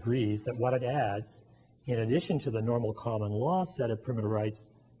agrees that what it adds, in addition to the normal common law set of primitive rights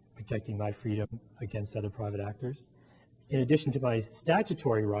protecting my freedom against other private actors, in addition to my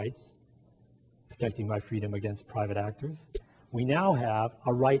statutory rights protecting my freedom against private actors, we now have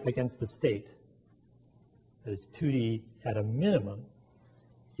a right against the state. That is, 2D at a minimum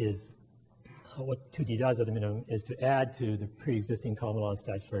is, what 2D does at a minimum is to add to the pre-existing common law and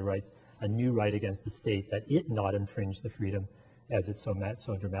statutory rights a new right against the state that it not infringe the freedom as it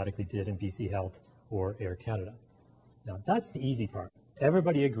so dramatically did in BC Health or Air Canada. Now that's the easy part.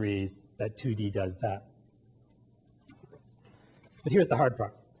 Everybody agrees that 2D does that. But here's the hard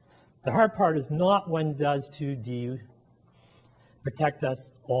part. The hard part is not when does 2D protect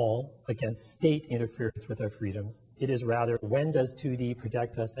us all against state interference with our freedoms. It is rather, when does 2D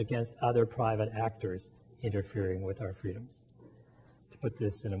protect us against other private actors interfering with our freedoms? To put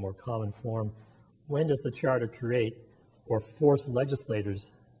this in a more common form, when does the Charter create or force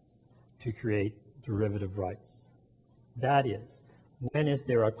legislators to create derivative rights? That is, when is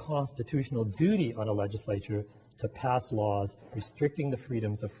there a constitutional duty on a legislature to pass laws restricting the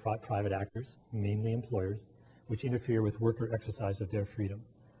freedoms of private actors, mainly employers, which interfere with worker exercise of their freedom?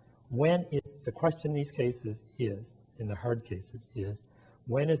 When is, the question in these cases is, in the hard cases is,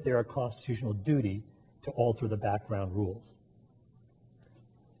 when is there a constitutional duty to alter the background rules?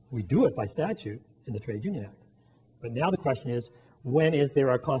 We do it by statute in the Trade Union Act. But now the question is, when is there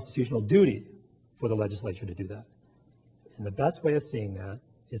a constitutional duty for the legislature to do that? And the best way of seeing that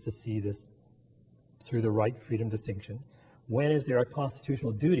is to see this through the right-freedom distinction. When is there a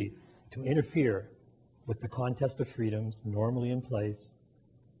constitutional duty to interfere with the contest of freedoms normally in place,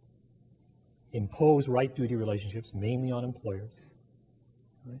 impose right-duty relationships, mainly on employers?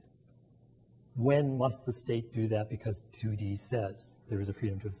 Right? When must the state do that because 2D says there is a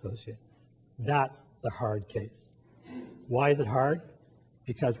freedom to associate? That's the hard case. Why is it hard?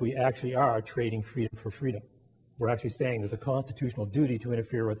 Because we actually are trading freedom for freedom. We're actually saying there's a constitutional duty to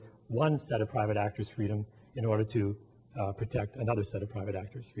interfere with one set of private actors' freedom in order to protect another set of private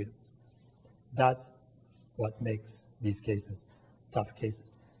actors' freedom. That's what makes these cases tough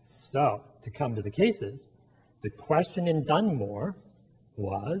cases. So, to come to the cases, the question in Dunmore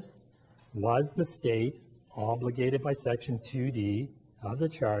was the state obligated by Section 2D of the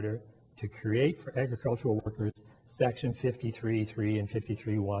Charter to create for agricultural workers Section 53.3 and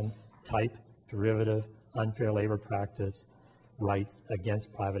 53.1 type derivative unfair labor practice rights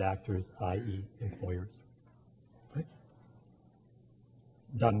against private actors, i.e. employers? Right?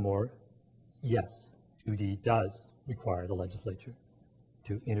 Dunmore, yes, 2D does require the legislature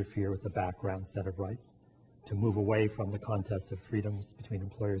to interfere with the background set of rights, to move away from the contest of freedoms between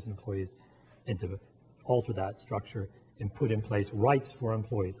employers and employees, and to alter that structure and put in place rights for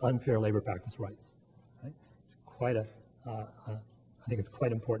employees, unfair labor practice rights. Right? It's quite I think it's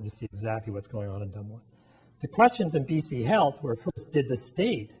quite important to see exactly what's going on in Dunmore. The questions in BC Health were first, did the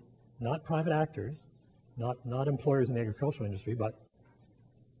state, not private actors, not employers in the agricultural industry, but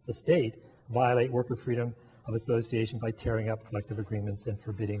the state, violate worker freedom of association by tearing up collective agreements and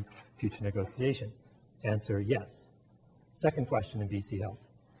forbidding future negotiation? Answer, yes. Second question in BC Health,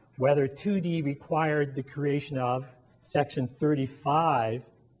 whether 2D required the creation of Section 35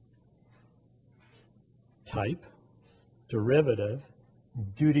 type derivative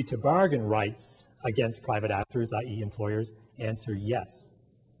duty to bargain rights against private actors, i.e. employers? Answer, yes.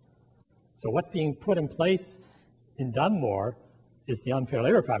 So what's being put in place in Dunmore is the unfair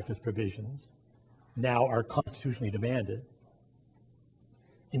labor practice provisions now are constitutionally demanded.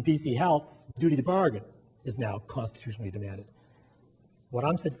 In BC Health, duty to bargain is now constitutionally demanded. What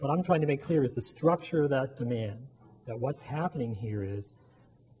I'm trying to make clear is the structure of that demand, that what's happening here is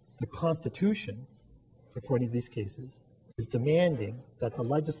the Constitution, according to these cases, is demanding that the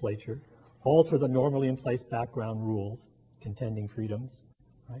legislature alter the normally in place background rules contending freedoms,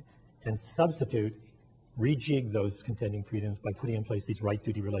 right, and substitute, rejig those contending freedoms by putting in place these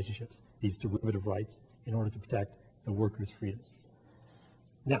right-duty relationships, these derivative rights, in order to protect the workers' freedoms.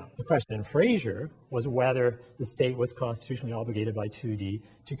 Now, the question in Fraser was whether the state was constitutionally obligated by 2D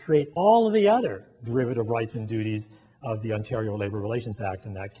to create all of the other derivative rights and duties of the Ontario Labour Relations Act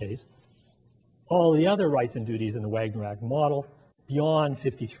in that case, all the other rights and duties in the Wagner Act model beyond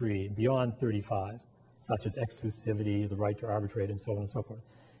 53, beyond 35, such as exclusivity, the right to arbitrate, and so on and so forth.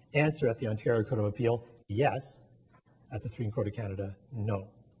 Answer at the Ontario Court of Appeal, yes. At the Supreme Court of Canada, no.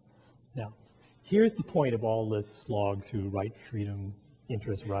 Now, here's the point of all this slog through right, freedom,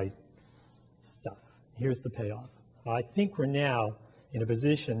 interest, right stuff. Here's the payoff. I think we're now in a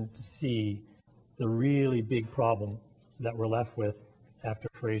position to see the really big problem that we're left with after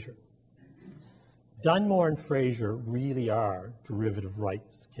Fraser. Dunmore and Fraser really are derivative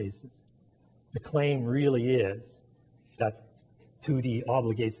rights cases. The claim really is that 2D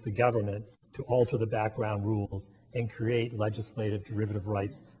obligates the government to alter the background rules and create legislative derivative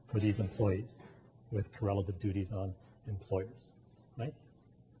rights for these employees with correlative duties on employers, right?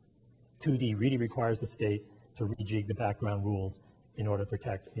 2D really requires the state to rejig the background rules in order to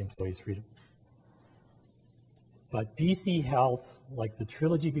protect the employee's freedom. But BC Health, like the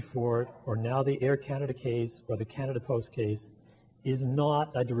trilogy before it, or now the Air Canada case or the Canada Post case, is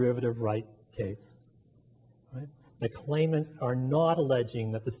not a derivative right case. Right? The claimants are not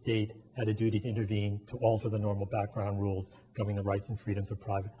alleging that the state had a duty to intervene to alter the normal background rules governing the rights and freedoms of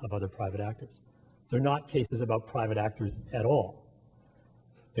other private actors. They're not cases about private actors at all.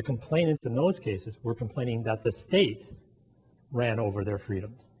 The complainants in those cases were complaining that the state ran over their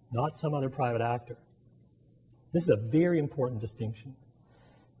freedoms, not some other private actor. This is a very important distinction.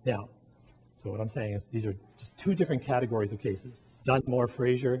 Now, so what I'm saying is these are just two different categories of cases. Dunmore,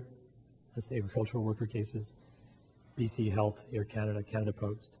 Fraser, that's the agricultural worker cases. BC Health, Air Canada, Canada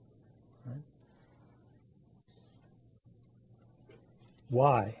Post. Right?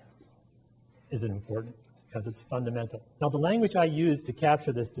 Why is it important? Because it's fundamental. Now, the language I use to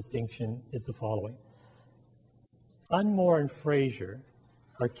capture this distinction is the following. Dunmore and Fraser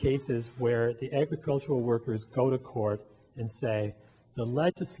are cases where the agricultural workers go to court and say, the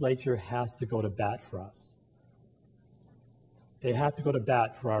legislature has to go to bat for us. They have to go to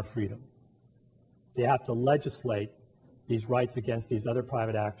bat for our freedom. They have to legislate these rights against these other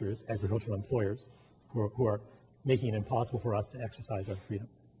private actors, agricultural employers, who are making it impossible for us to exercise our freedom.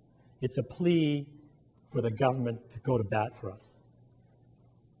 It's a plea for the government to go to bat for us.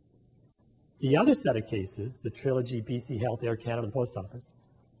 The other set of cases, the trilogy, BC Health, Air Canada, and the Post Office,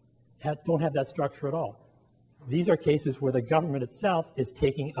 don't have that structure at all. These are cases where the government itself is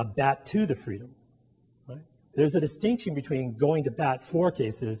taking a bat to the freedom. Right? There's a distinction between going to bat for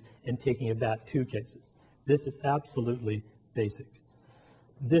cases and taking a bat to cases. This is absolutely basic.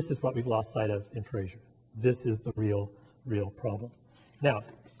 This is what we've lost sight of in Fraser. This is the real problem. Now,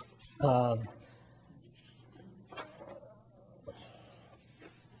 I'm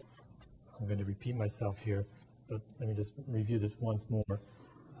going to repeat myself here, but let me just review this once more.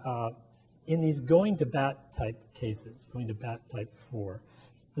 In these going to bat type cases, going to bat type 4,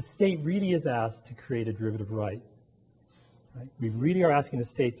 the state really is asked to create a derivative right. We really are asking the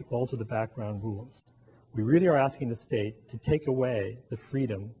state to alter the background rules. We really are asking the state to take away the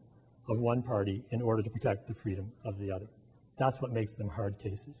freedom of one party in order to protect the freedom of the other. That's what makes them hard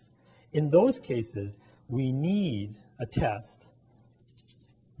cases. In those cases, we need a test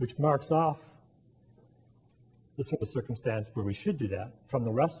which marks off the sort of circumstance where we should do that from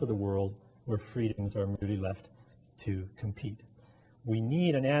the rest of the world where freedoms are merely left to compete. We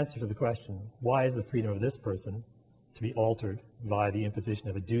need an answer to the question, why is the freedom of this person to be altered via the imposition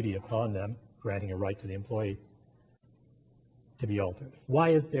of a duty upon them, granting a right to the employee to be altered? Why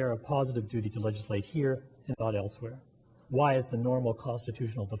is there a positive duty to legislate here and not elsewhere? Why is the normal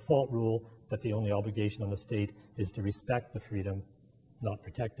constitutional default rule that the only obligation on the state is to respect the freedom, not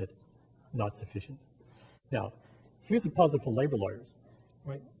protect it, not sufficient? Now, here's a puzzle for labor lawyers.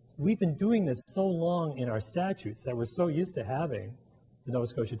 Right? We've been doing this so long in our statutes that we're so used to having the Nova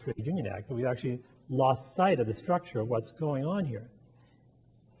Scotia Trade Union Act that we've actually lost sight of the structure of what's going on here.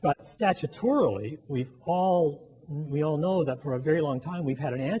 But statutorily, we all know that for a very long time we've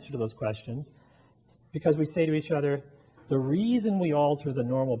had an answer to those questions because we say to each other, the reason we alter the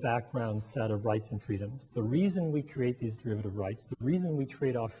normal background set of rights and freedoms, the reason we create these derivative rights, the reason we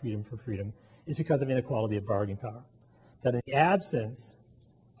trade off freedom for freedom is because of inequality of bargaining power. That in the absence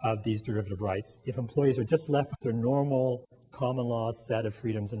of these derivative rights, if employees are just left with their normal common law set of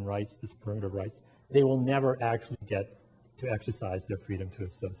freedoms and rights, this perimeter of rights, they will never actually get to exercise their freedom to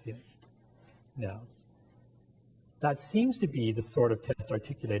associate. Now, that seems to be the sort of test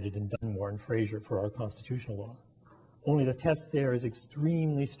articulated in Dunmore and Fraser for our constitutional law. Only the test there is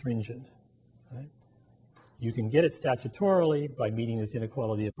extremely stringent. Right? You can get it statutorily by meeting this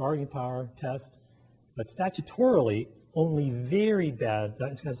inequality of bargaining power test, but statutorily, only very bad, I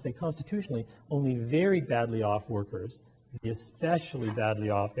was going to say constitutionally, only very badly off workers, the especially badly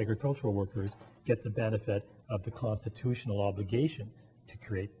off agricultural workers, get the benefit of the constitutional obligation to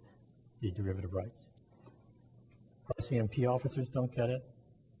create the derivative rights. RCMP officers don't get it.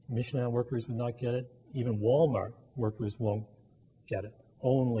 Michelin workers would not get it. Even Walmart workers won't get it.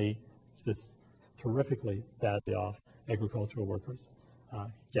 Only terrifically badly off agricultural workers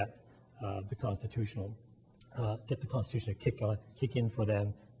get the constitutional get the Constitution to kick in for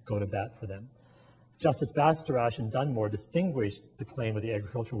them, go to bat for them. Justice Bastarash and Dunmore distinguished the claim of the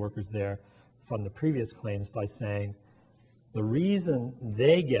agricultural workers there from the previous claims by saying the reason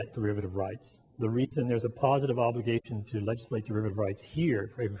they get derivative rights, the reason there's a positive obligation to legislate derivative rights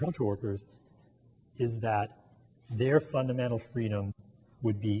here for agricultural workers is that their fundamental freedom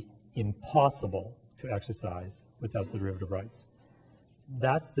would be impossible to exercise without the derivative rights.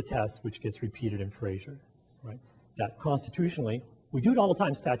 That's the test which gets repeated in Fraser, right? That constitutionally, we do it all the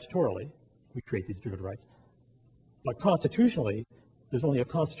time statutorily, we create these derivative rights. But constitutionally, there's only a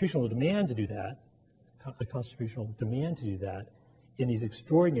constitutional demand to do that, in these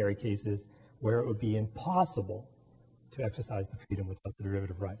extraordinary cases where it would be impossible to exercise the freedom without the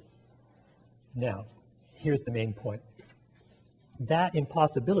derivative right. Now, here's the main point. That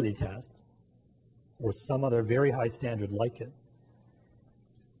impossibility test, or some other very high standard like it,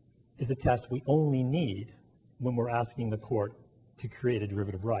 is a test we only need when we're asking the court to create a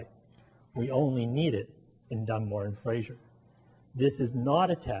derivative right. We only need it in Dunmore and Fraser. This is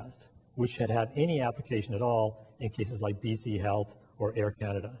not a test which should have any application at all in cases like BC Health or Air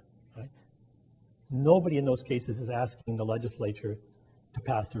Canada. Right? Nobody in those cases is asking the legislature to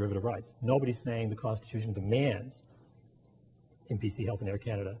pass derivative rights. Nobody's saying the Constitution demands in BC Health and Air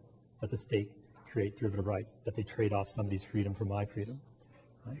Canada that the state create derivative rights, that they trade off somebody's freedom for my freedom.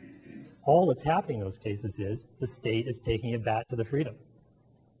 Right? All that's happening in those cases is the state is taking a bat to the freedom.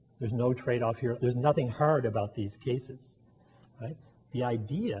 There's no trade-off here. There's nothing hard about these cases. Right? The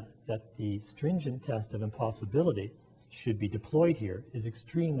idea that the stringent test of impossibility should be deployed here is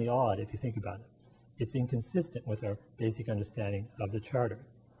extremely odd if you think about it. It's inconsistent with our basic understanding of the Charter.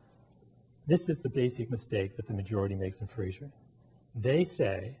 This is the basic mistake that the majority makes in Fraser. They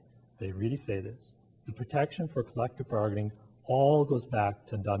say, they really say this, the protection for collective bargaining all goes back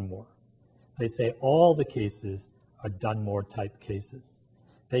to Dunmore. They say all the cases are Dunmore-type cases.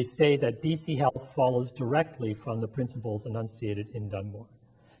 They say that BC Health follows directly from the principles enunciated in Dunmore.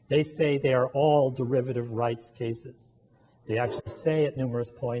 They say they are all derivative rights cases. They actually say at numerous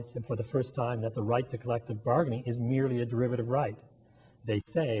points and for the first time that the right to collective bargaining is merely a derivative right. They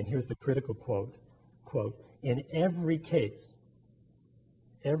say, and here's the critical quote, in every case,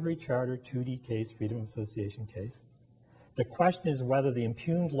 every Charter 2D case, freedom of association case, the question is whether the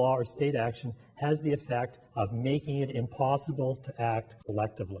impugned law or state action has the effect of making it impossible to act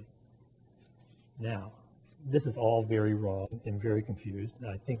collectively. Now, this is all very wrong and very confused, and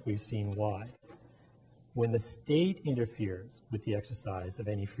I think we've seen why. When the state interferes with the exercise of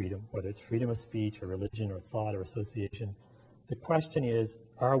any freedom, whether it's freedom of speech or religion or thought or association, the question is,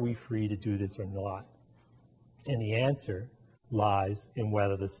 are we free to do this or not? And the answer lies in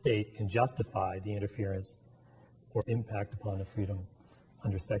whether the state can justify the interference or impact upon the freedom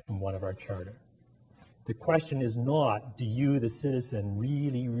under Section 1 of our Charter. The question is not, do you, the citizen,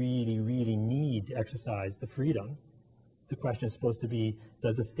 really need to exercise the freedom? The question is supposed to be,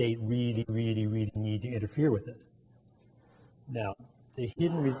 does the state really need to interfere with it? Now, the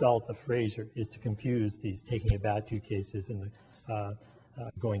hidden result of Fraser is to confuse these taking a bat to cases and the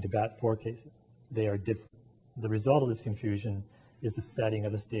going to bat for cases. They are different. The result of this confusion is the setting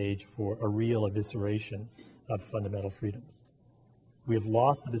of the stage for a real evisceration of fundamental freedoms. We have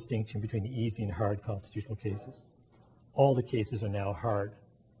lost the distinction between the easy and hard constitutional cases. All the cases are now hard.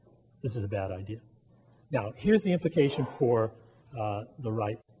 This is a bad idea. Now, here's the implication for the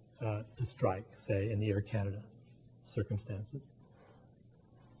right to strike, say, in the Air Canada circumstances.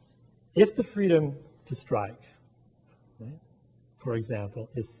 If the freedom to strike, right, for example,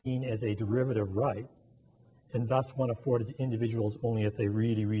 is seen as a derivative right, and thus one afforded to individuals only if they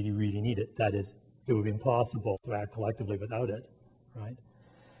really need it, that is, it would be impossible to act collectively without it, right?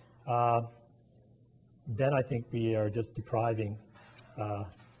 Then I think we are just depriving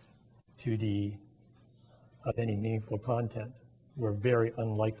 2D of any meaningful content. We're very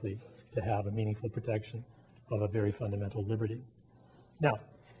unlikely to have a meaningful protection of a very fundamental liberty. Now,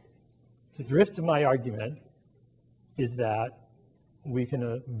 the drift of my argument is that we can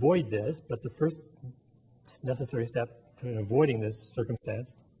avoid this, but the first necessary step to avoiding this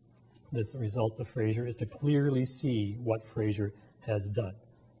circumstance, this result of Fraser, is to clearly see what Fraser has done.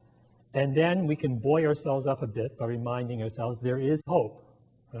 And then we can buoy ourselves up a bit by reminding ourselves there is hope,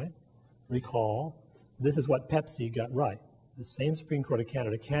 right? Recall, this is what Pepsi got right. The same Supreme Court of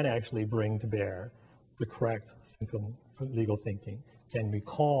Canada can actually bring to bear the correct legal thinking, can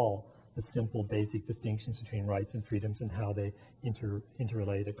recall the simple basic distinctions between rights and freedoms and how they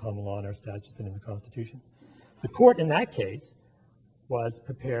interrelate at common law in our statutes and in the Constitution. The court in that case was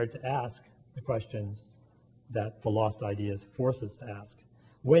prepared to ask the questions that the lost ideas force us to ask.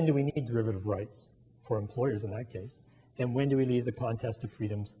 When do we need derivative rights? for employers in that case? And when do we leave the contest of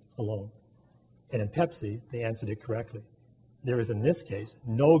freedoms alone? And in Pepsi, they answered it correctly. There is, in this case,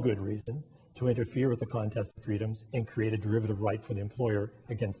 no good reason to interfere with the contest of freedoms and create a derivative right for the employer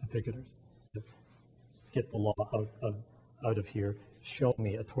against the picketers. Just get the law out of here, show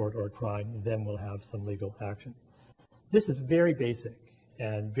me a tort or a crime, then we'll have some legal action. This is very basic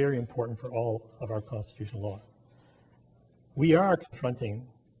and very important for all of our constitutional law. We are confronting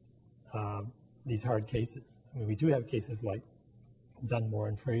these hard cases. I mean, we do have cases like Dunmore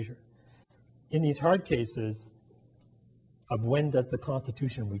and Fraser. In these hard cases of when does the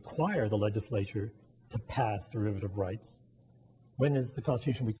Constitution require the legislature to pass derivative rights? When does the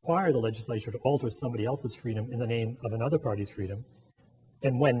Constitution require the legislature to alter somebody else's freedom in the name of another party's freedom?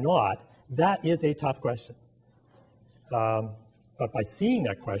 And when not, that is a tough question. But by seeing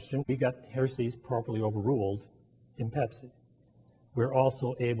that question, we got heresies properly overruled in Pepsi. We're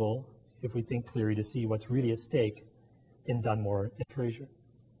also able, if we think clearly, to see what's really at stake in Dunmore and Fraser,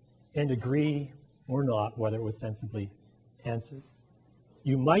 and agree or not whether it was sensibly answered.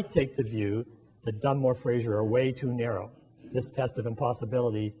 You might take the view that Dunmore Fraser are way too narrow. This test of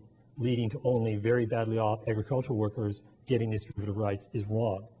impossibility leading to only very badly off agricultural workers getting these derivative rights is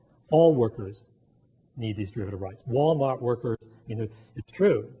wrong. All workers need these derivative rights. Walmart workers, I mean, it's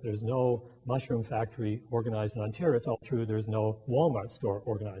true, there's no mushroom factory organized in Ontario. It's all true, there's no Walmart store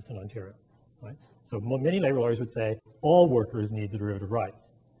organized in Ontario, right? So many labor lawyers would say all workers need the derivative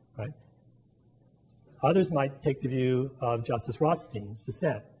rights, right? Others might take the view of Justice Rothstein's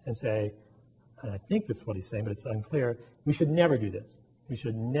dissent and say, and I think that's what he's saying, but it's unclear, we should never do this. We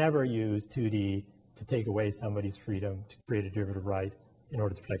should never use 2D to take away somebody's freedom to create a derivative right in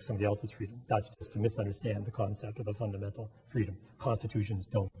order to protect somebody else's freedom. That's just to misunderstand the concept of a fundamental freedom. Constitutions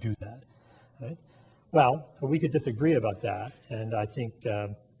don't do that, right? Well, we could disagree about that, and I think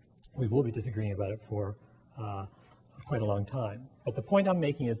we will be disagreeing about it for quite a long time. But the point I'm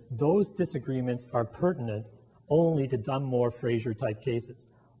making is those disagreements are pertinent only to Dunmore, Fraser type cases,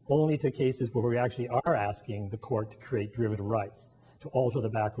 only to cases where we actually are asking the court to create derivative rights, to alter the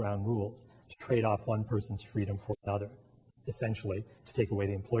background rules, to trade off one person's freedom for another, essentially to take away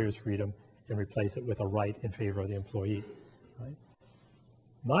the employer's freedom and replace it with a right in favor of the employee. Right?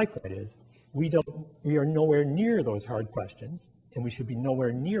 My point is, we are nowhere near those hard questions, and we should be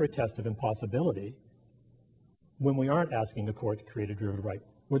nowhere near a test of impossibility when we aren't asking the court to create a derivative right,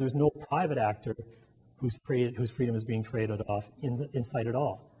 where there's no private actor whose freedom is being traded off in sight at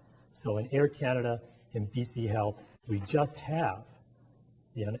all. So in Air Canada, in BC Health, we just have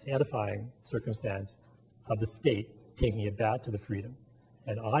the unedifying circumstance of the state taking a bat to the freedom.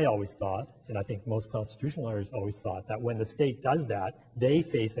 And I always thought, and I think most constitutional lawyers always thought, that when the state does that, they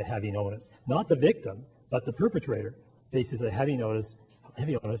face a heavy onus. Not the victim, but the perpetrator faces a heavy onus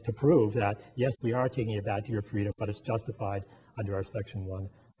to prove that, yes, we are taking a bat to your freedom, but it's justified under our Section 1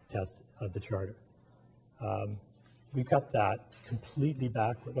 test of the Charter. We got that completely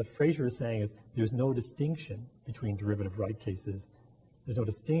backward. What Fraser is saying is there's no distinction between derivative right cases. There's no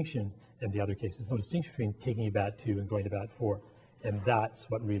distinction in the other cases, no distinction between taking a bat to and going to bat for. And that's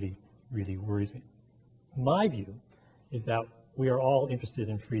what really, really worries me. My view is that we are all interested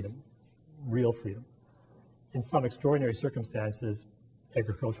in freedom, real freedom. In some extraordinary circumstances,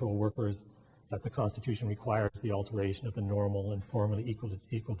 agricultural workers, that the Constitution requires the alteration of the normal and formally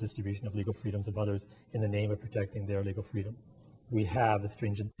equal distribution of legal freedoms of others in the name of protecting their legal freedom. We have a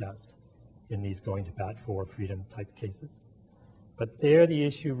stringent test in these going to bat for freedom type cases. But there the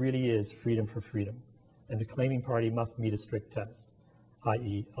issue really is freedom for freedom, and the claiming party must meet a strict test,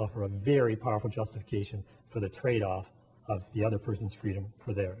 i.e. offer a very powerful justification for the trade-off of the other person's freedom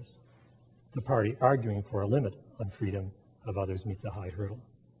for theirs. The party arguing for a limit on freedom of others meets a high hurdle.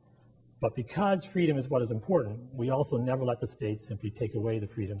 But because freedom is what is important, we also never let the state simply take away the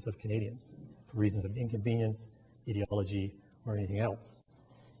freedoms of Canadians for reasons of inconvenience, ideology, or anything else.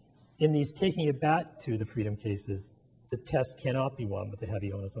 In these taking a bat to the freedom cases, the test cannot be one with the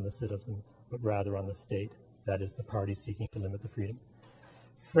heavy onus on the citizen, but rather on the state, that is, the party seeking to limit the freedom.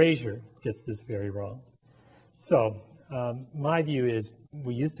 Fraser gets this very wrong. So my view is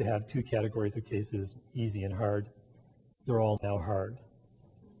we used to have two categories of cases, easy and hard. They're all now hard.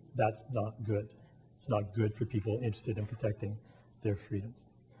 That's not good. It's not good for people interested in protecting their freedoms.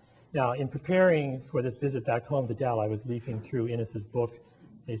 Now, in preparing for this visit back home to Dal, I was leafing through Innis's book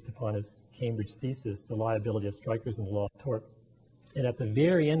based upon his Cambridge thesis, The Liability of Strikers in the Law of Tort. And at the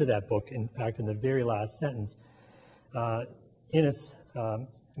very end of that book, in fact, in the very last sentence, Innis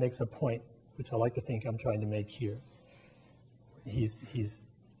makes a point, which I like to think I'm trying to make here. He's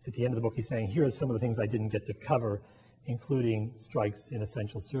at the end of the book, he's saying, here are some of the things I didn't get to cover, including strikes in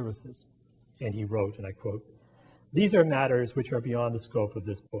essential services. and he wrote, and I quote, "These are matters which are beyond the scope of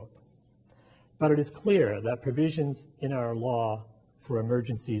this book. But it is clear that provisions in our law for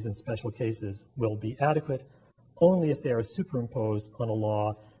emergencies and special cases will be adequate only if they are superimposed on a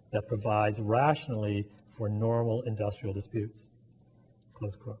law that provides rationally for normal industrial disputes."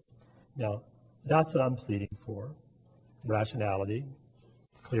 Close quote. Now, that's what I'm pleading for. Rationality,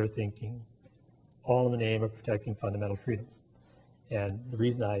 clear thinking, all in the name of protecting fundamental freedoms. And the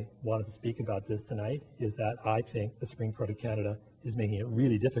reason I wanted to speak about this tonight is that I think the Supreme Court of Canada is making it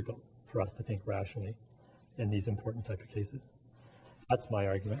really difficult for us to think rationally in these important type of cases. That's my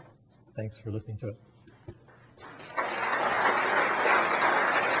argument. Thanks for listening to it.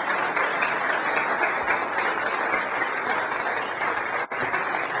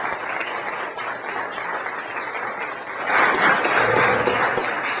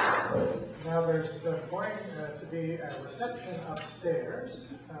 Now there's going to be a reception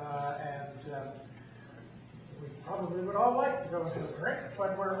upstairs, and we probably would all like to go and have a drink,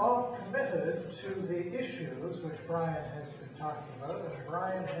 but we're all committed to the issues which Brian has been talking about, and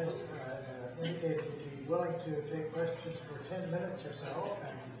Brian has indicated he'd be willing to take questions for 10 minutes or so,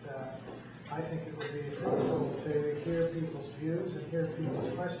 and I think it would be fruitful to hear people's views and hear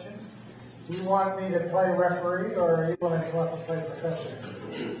people's questions. Do you want me to play referee, or are you willing to come up and play professor?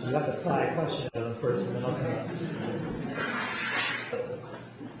 You have to fly a question at them first, and then I'll come up.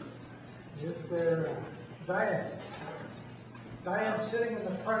 Is there Diane? Diane's sitting in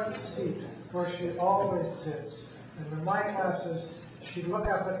the front seat where she always sits. And in my classes, she'd look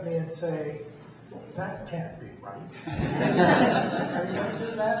up at me and say, "That can't be right." Are you going to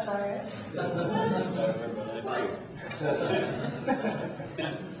do that, Diane?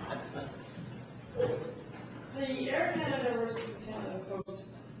 The Air Canada versus Canada Post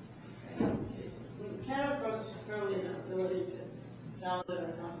case. When Canada Post is clearly an ability to challenge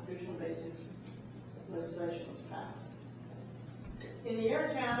our constitutional basis legislation was passed. In the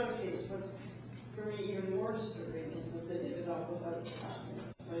Air Canada case, what's for me even more disturbing is that they did it all without passing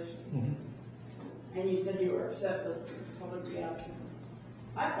legislation. And you said you were upset that there was public reaction.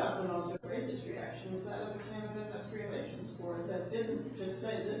 I thought the most outrageous reaction was that of the Canada Industrial Relations Board that didn't just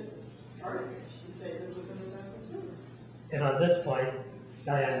say this is garbage, to say this was an example service. And on this point,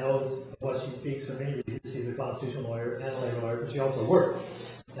 Diane knows what she speaks for many reasons. She's a constitutional lawyer and a labor lawyer, but she also worked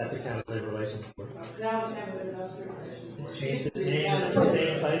at the Canada Labor Relations Board. It's now the Canada Industrial Relations Board. It's changed its name, it's the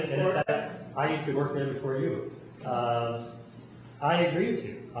same place, and in fact, I used to work there before you. I agree with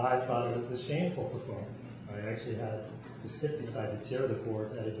you. I thought it was a shameful performance. I actually had to sit beside the chair of the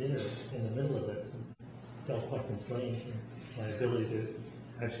board at a dinner in the middle of this and felt quite constrained in my ability to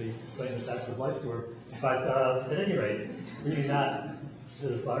actually explain the facts of life to her. But at any rate, leaving that to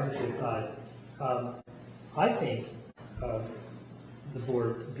the biography aside, I think the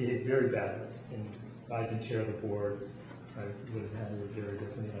board behaved very badly. And if I'd been chair of the board, I would have handled it very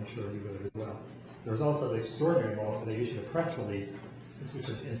differently, and I'm sure you would have as well. There was also the extraordinary moment where they issued a press release, which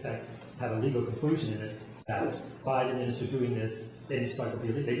in fact had a legal conclusion in it, that by the minister doing this, they do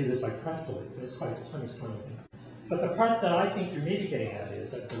this by press release. It's quite an extraordinary thing. But the part that I think you're maybe getting at is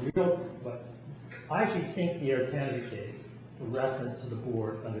that I actually think the Air Canada case, the reference to the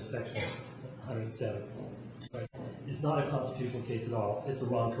board under section 107, right, is not a constitutional case at all. It's a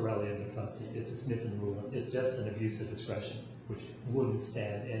Ron Corelli and McCluskey. It's a Smith and Rule. It's just an abuse of discretion, which wouldn't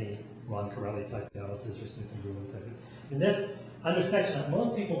stand any Ron Corelli type analysis or Smith and Rule type. In this, under section,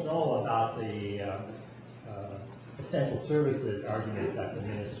 most people know about the essential services argument that the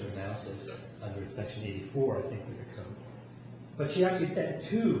minister mounted under section 84, I think, of the code. But she actually sent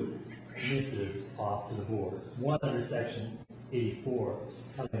two missives off to the board. One under section 84,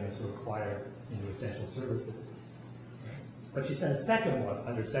 telling them to acquire into essential services. But she sent a second one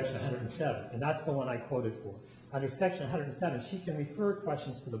under section 107, and that's the one I quoted for. Under section 107, she can refer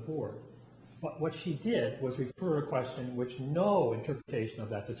questions to the board. But what she did was refer a question which no interpretation of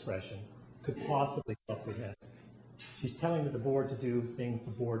that discretion could possibly comprehend. She's telling the board to do things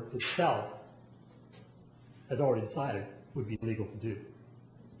the board itself has already decided would be legal to do,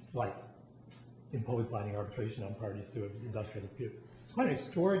 like impose binding arbitration on parties to an industrial dispute. It's quite an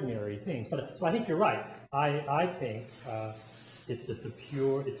extraordinary thing. But so I think you're right. I think it's just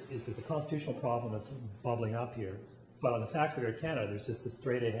there's a constitutional problem that's bubbling up here. But on the facts of Air Canada, there's just a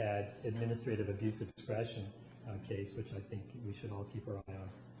straight-ahead administrative abuse of discretion case, which I think we should all keep our eye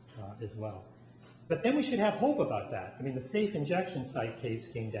on as well. But then we should have hope about that. I mean, the safe injection site case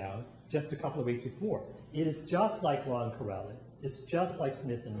came down just a couple of weeks before. It is just like Ron Corelli. It's just like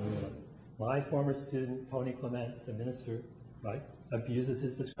Smith and Rule. My former student, Tony Clement, the minister, right, abuses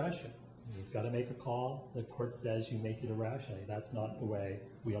his discretion. You've got to make a call. The court says you make it irrationally. That's not the way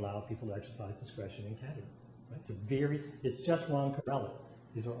we allow people to exercise discretion in Canada. Right? It's just Ron Carella.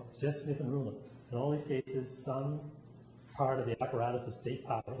 It's just Smith and Rulon. In all these cases, some part of the apparatus of state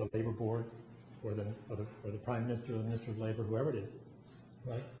power, the Labour Board, or the Prime Minister or the Minister of Labour, whoever it is,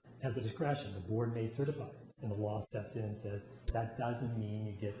 right, has the discretion. The board may certify, and the law steps in and says, that doesn't mean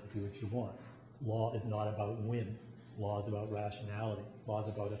you get to do what you want. Law is not about whim. Law is about rationality. Law is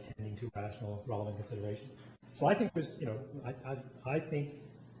about attending to rational, relevant considerations. So I think there's, I think,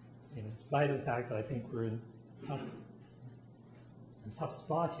 in spite of the fact that I think we're in a tough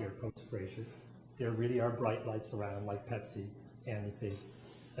spot here post-Fraser, there really are bright lights around, like Pepsi and the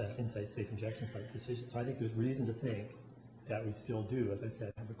Insight Safe Injection Site decision. So I think there's reason to think that we still do, as I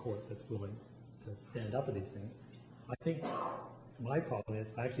said, have a court that's willing to stand up to these things. I think my problem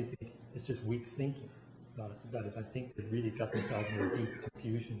is, I actually think it's just weak thinking. It's not, that is, I think they've really got themselves into a deep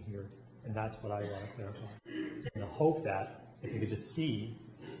confusion here, and that's what I want to clarify. In the hope that if you could just see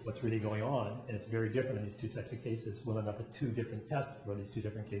what's really going on, and it's very different in these two types of cases, we'll end up with two different tests for these two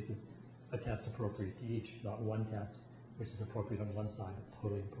different cases, a test appropriate to each, not one test which is appropriate on one side, but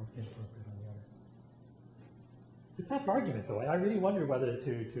totally inappropriate on the other. It's a tough argument, though. I really wonder whether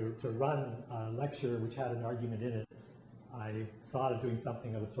to run a lecture which had an argument in it. I thought of doing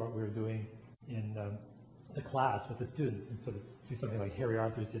something of the sort we were doing in the class with the students, and sort of do something like Harry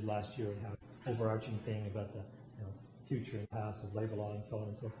Arthurs did last year and have an overarching thing about the future and past of labor law and so on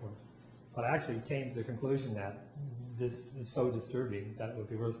and so forth. But I actually came to the conclusion that this is so disturbing that it would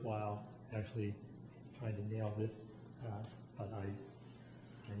be worthwhile actually trying to nail this. But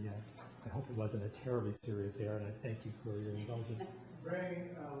I hope it wasn't a terribly serious error, and I thank you for your indulgence. Ray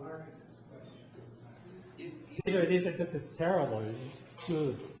Larkin has a question. This is terrible.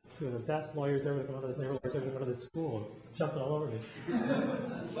 Two of the best lawyers ever to come out of this, labor lawyers ever to come out of this school, jumping all over me.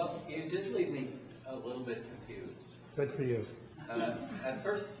 Well, you did leave me a little bit confused. Good for you. At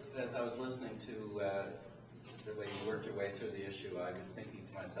first, as I was listening to the way you worked your way through the issue, I was thinking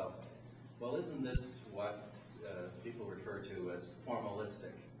to myself, well, isn't this what people refer to as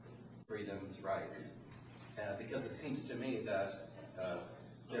formalistic freedoms, rights? Because it seems to me that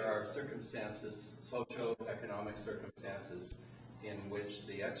there are circumstances, socio-economic circumstances, in which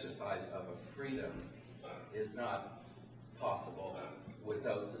the exercise of a freedom is not possible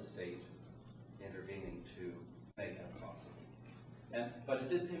without the state intervening to make it possible. But it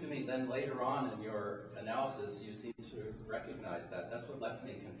did seem to me then later on in your analysis, you seem to recognize that. That's what left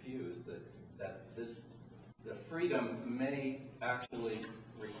me confused, that the freedom may actually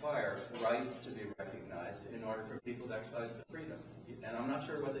require rights to be recognized in order for people to exercise the freedom. And I'm not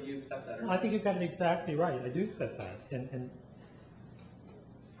sure whether you accept that or not. I think you've got it exactly right. I do accept that. And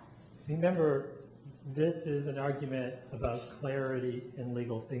remember, this is an argument about clarity in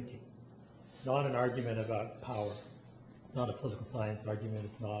legal thinking. It's not an argument about power. It's not a political science argument.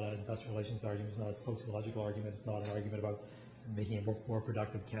 It's not an industrial relations argument. It's not a sociological argument. It's not an argument about making a more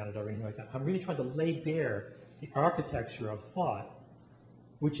productive Canada or anything like that. I'm really trying to lay bare the architecture of thought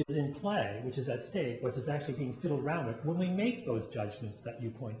which is in play, which is at stake, which is actually being fiddled around with when we make those judgments that you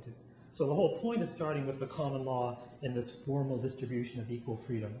point to. So the whole point of starting with the common law and this formal distribution of equal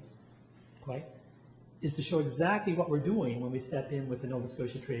freedoms, right, is to show exactly what we're doing when we step in with the Nova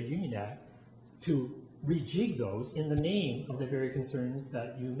Scotia Trade Union Act to rejig those in the name of the very concerns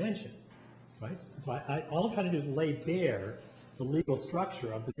that you mentioned, right? So all I'm trying to do is lay bare the legal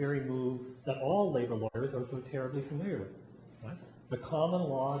structure of the very move that all labor lawyers are so terribly familiar with, right? The common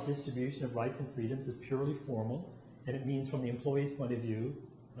law distribution of rights and freedoms is purely formal, and it means from the employee's point of view,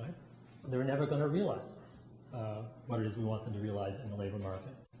 right, they're never going to realize what it is we want them to realize in the labor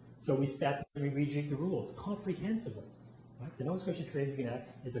market. So we step in and we rejig the rules comprehensively. Right? The Nova Scotia Trade Union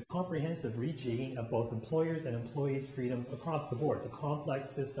Act is a comprehensive rejigging of both employers' and employees' freedoms across the board. It's a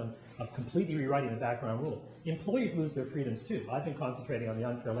complex system of completely rewriting the background rules. Employees lose their freedoms too. I've been concentrating on the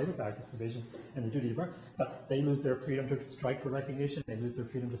unfair labor practice provision and the duty to bargain, but they lose their freedom to strike for recognition. They lose their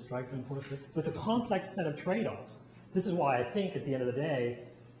freedom to strike to enforce it. So it's a complex set of trade-offs. This is why I think at the end of the day,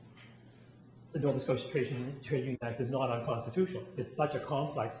 the Nova Scotia Trade Union Act is not unconstitutional. It's such a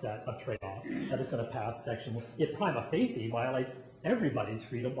complex set of trade-offs that it's going to pass Section 1. It prima facie violates everybody's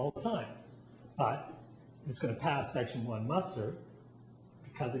freedom all the time. But it's going to pass Section 1 muster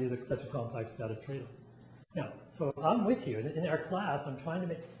because it is such a complex set of trade-offs. Now, so I'm with you. In our class, I'm trying to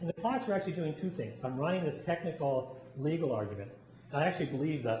make, in the class we're actually doing two things. I'm running this technical legal argument. I actually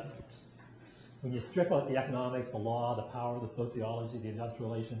believe that when you strip out the economics, the law, the power, the sociology, the industrial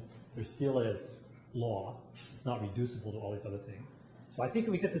relations, there still is law. It's not reducible to all these other things. So I think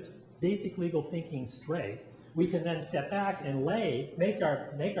if we get this basic legal thinking straight, we can then step back and make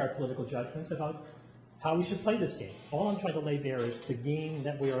our political judgments about how we should play this game. All I'm trying to lay bare is the game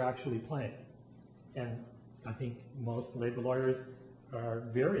that we are actually playing. And I think most labor lawyers are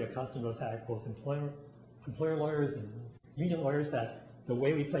very accustomed to the fact, both employer lawyers and union lawyers, that the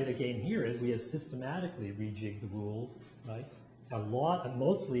way we play the game here is we have systematically rejigged the rules, right? A lot, and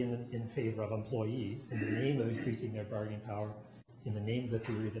mostly in favor of employees, in the name of increasing their bargaining power, in the name of the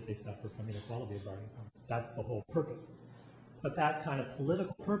theory that they suffer from inequality of bargaining power. That's the whole purpose. But that kind of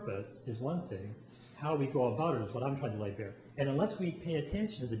political purpose is one thing. How we go about it is what I'm trying to lay bare. And unless we pay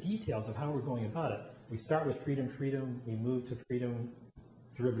attention to the details of how we're going about it, we start with freedom, we move to freedom,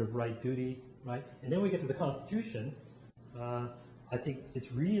 derivative right, duty, right? And then we get to the Constitution. I think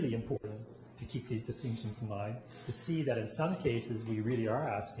it's really important to keep these distinctions in mind, to see that in some cases we really are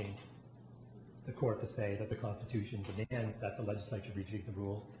asking the court to say that the Constitution demands that the legislature rejig the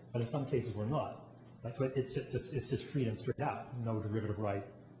rules, but in some cases we're not. Right? So it's just freedom straight out, no derivative right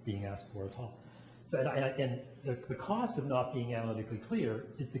being asked for at all. So, and the cost of not being analytically clear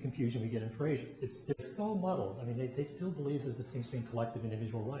is the confusion we get in Fraser. They're so muddled. I mean, they still believe there's a thing between collective and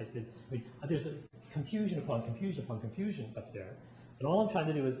individual rights. There's a confusion upon confusion upon confusion up there. And all I'm trying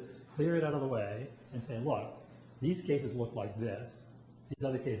to do is clear it out of the way and say, look, these cases look like this. These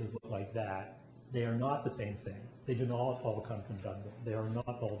other cases look like that. They are not the same thing. They do not all come from Dunbar. They are not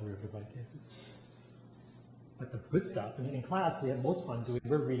all derivative right cases. But the good stuff, and in class we have most fun doing,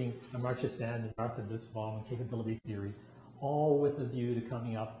 we're reading Amartya Sen and Arthur Nussbaum and capability theory, all with a view to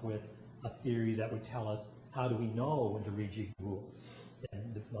coming up with a theory that would tell us how do we know when to rejig the rules.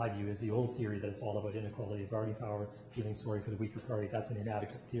 And my view is the old theory that it's all about inequality of bargaining power, feeling sorry for the weaker party. That's an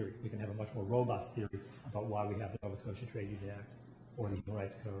inadequate theory. We can have a much more robust theory about why we have the Nova Scotia Trade Union Act or the Human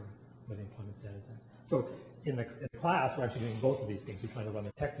Rights Code or the Employment Standards Act. So in the class, we're actually doing both of these things. We're trying to run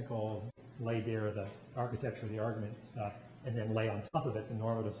the technical, lay bare the architecture, the argument stuff, and then lay on top of it the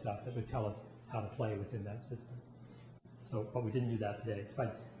normative stuff that would tell us how to play within that system. So, but we didn't do that today.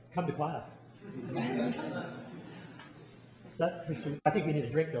 Come to class. I think we need a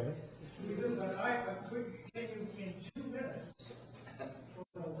drink, don't we? We do, but can you, in 2 minutes, for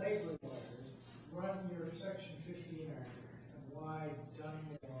the labor lawyers, run your Section 15 argument and why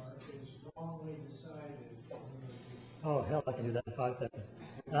Dunmore is wrongly decided? Oh, hell, I can do that in 5 seconds.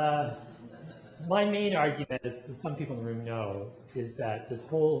 My main argument is, that some people in the room know, is that this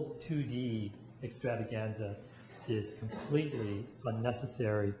whole 2D extravaganza is completely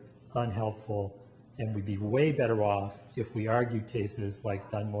unnecessary, unhelpful, and we'd be way better off if we argued cases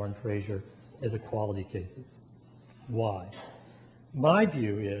like Dunmore and Fraser as equality cases. Why? My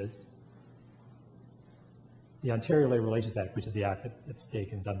view is the Ontario Labour Relations Act, which is the act at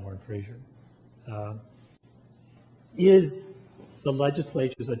stake in Dunmore and Fraser, is the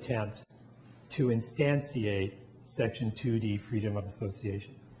legislature's attempt to instantiate Section 2D, freedom of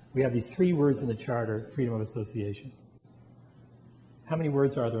association. We have these 3 words in the Charter, freedom of association. How many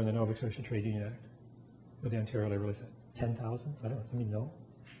words are there in the Nova Scotia Trade Union Act or the Ontario Labour Relations Act? 10,000? I don't know. Somebody know?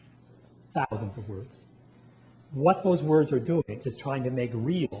 Thousands of words. What those words are doing is trying to make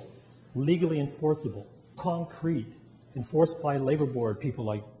real, legally enforceable, concrete, enforced by labor board people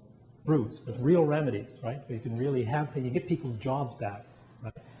like Bruce, with real remedies, right? You can really you get people's jobs back,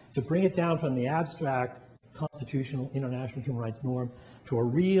 right? To bring it down from the abstract constitutional international human rights norm to a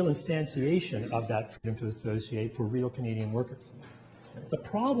real instantiation of that freedom to associate for real Canadian workers. The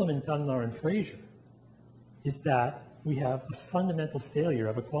problem in Dunmore and Fraser is that we have a fundamental failure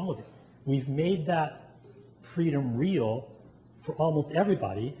of equality. We've made that freedom real for almost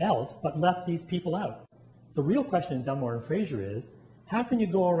everybody else, but left these people out. The real question in Dunmore and Fraser is, how can you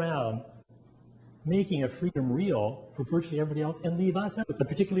go around making a freedom real for virtually everybody else and leave us out, the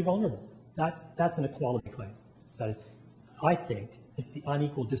particularly vulnerable? That's an equality claim. That is, I think, it's the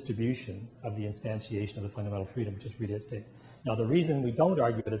unequal distribution of the instantiation of the fundamental freedom, which is really at stake. Now, the reason we don't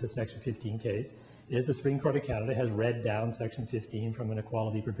argue it as a Section 15 case is the Supreme Court of Canada has read down Section 15 from an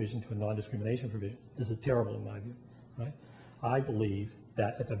equality provision to a non-discrimination provision. This is terrible in my view, right? I believe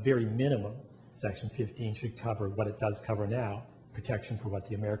that at the very minimum, Section 15 should cover what it does cover now, protection for what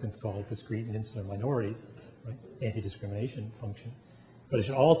the Americans call discrete and insular minorities, right? Anti-discrimination function. But it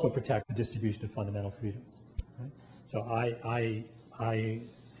should also protect the distribution of fundamental freedoms, right? So I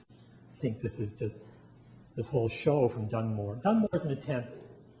think this is just this whole show from Dunmore. Dunmore is an attempt,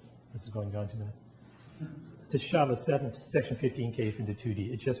 this is going on 2 minutes, to shove a Section 15 case into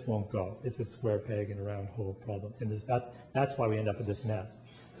 2D. It just won't go. It's a square peg in a round hole problem. And that's why we end up with this mess.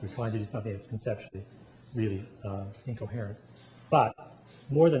 So we're trying to do something that's conceptually really incoherent. But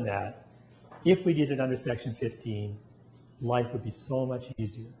more than that, if we did it under Section 15, life would be so much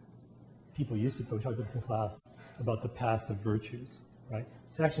easier. people used to talk about this in class, about the passive virtues, right?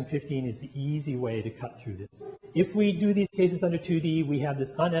 Section 15 is the easy way to cut through this. If we do these cases under 2D, we have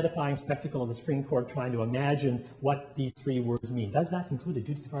this unedifying spectacle of the Supreme Court trying to imagine what these three words mean. Does that include a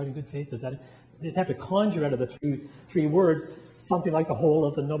duty to provide in good faith? Does that, they'd have to conjure out of the three words something like the whole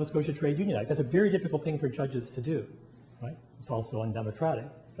of the Nova Scotia Trade Union Act. That's a very difficult thing for judges to do, right? It's also undemocratic,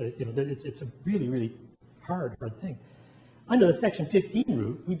 but it's a really, really hard thing. Under the Section 15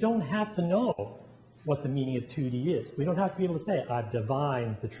 route, we don't have to know what the meaning of 2D is. We don't have to be able to say, I've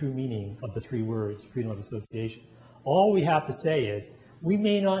divined the true meaning of the three words, freedom of association. All we have to say is, we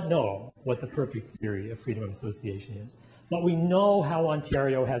may not know what the perfect theory of freedom of association is, but we know how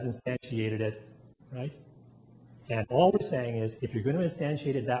Ontario has instantiated it, right? And all we're saying is, if you're going to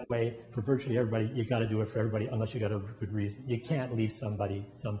instantiate it that way for virtually everybody, you got to do it for everybody, unless you got a good reason. You can't leave some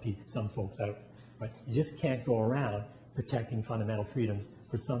folks out, right? You just can't go around protecting fundamental freedoms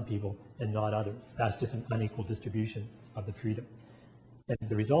for some people and not others. That's just an unequal distribution of the freedom. And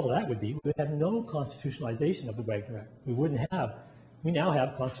the result of that would be we would have no constitutionalization of the Wagner Act. We now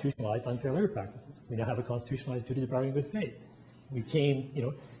have constitutionalized unfair labor practices. We now have a constitutionalized duty to provide in good faith. We came,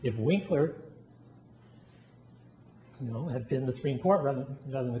 if Winkler, had been the Supreme Court rather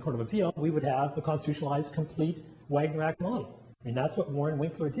than the Court of Appeal, we would have a constitutionalized complete Wagner Act model. I mean, that's what Warren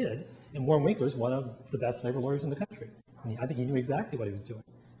Winkler did. And Warren Winkler is one of the best labor lawyers in the country. I think he knew exactly what he was doing.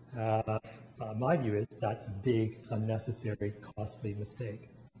 My view is that's a big, unnecessary, costly mistake.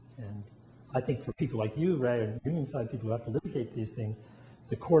 And I think for people like you, Ray, and union side people who have to litigate these things,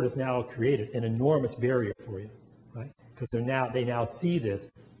 the court has now created an enormous barrier for you, right? Because they now see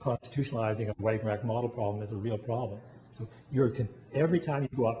this constitutionalizing of the Wagner Act model problem as a real problem. So every time you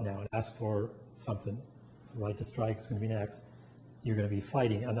go up now and ask for something, right to strike is going to be next, you're going to be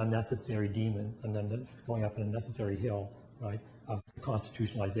fighting an unnecessary demon and then going up an unnecessary hill, right, of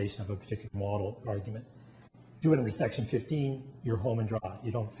constitutionalization of a particular model argument. Do it under Section 15, you're home and dry.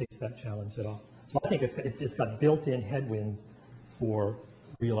 You don't face that challenge at all. So I think it's got built-in headwinds for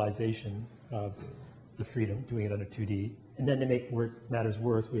realization of the freedom, doing it under 2D. And then to make matters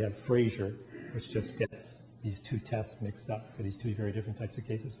worse, we have Fraser, which just gets these two tests mixed up for these two very different types of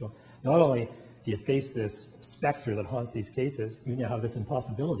cases. So not only do you face this specter that haunts these cases, you now have this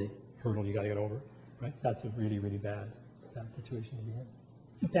impossibility hurdle you got to get over, right? That's a really, really bad situation to be in.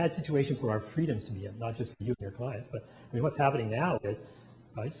 It's a bad situation for our freedoms to be in, not just for you and your clients. But I mean, what's happening now is,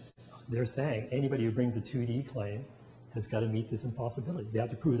 right, they're saying anybody who brings a 2D claim has got to meet this impossibility. They have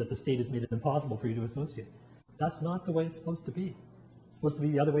to prove that the state has made it impossible for you to associate. That's not the way it's supposed to be. It's supposed to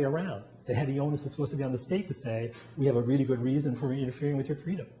be the other way around. The heavy onus is supposed to be on the state to say, we have a really good reason for interfering with your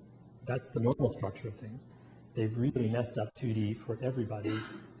freedom. That's the normal structure of things. They've really messed up 2D for everybody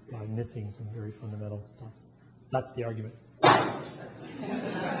by missing some very fundamental stuff. That's the argument.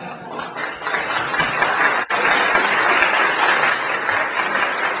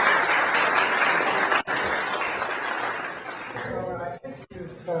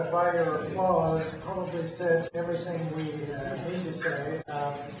 By your applause, probably said everything we need to say.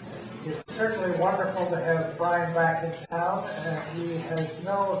 It's certainly wonderful to have Brian back in town. He has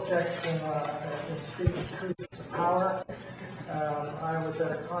no objection in speaking truth to power. I was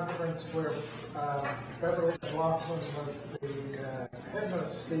at a conference where Beverly McLaughlin was the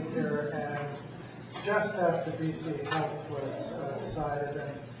keynote speaker, and just after BC Health was decided,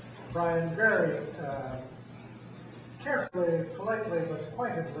 and Brian very carefully, politely, but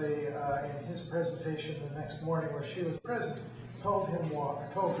pointedly in his presentation the next morning where she was present, told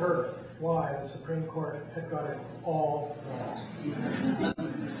her why the Supreme Court had got it all wrong.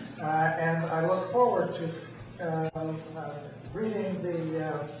 And I look forward to reading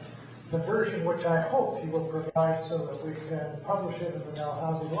the version which I hope he will provide so that we can publish it in the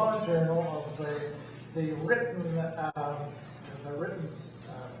Dalhousie Law Journal of the written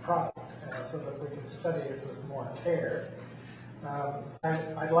product, so that we can study it with more care.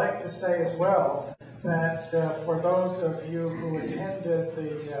 I'd like to say as well that for those of you who attended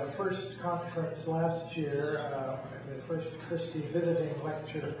the first conference last year, the first Christie Visiting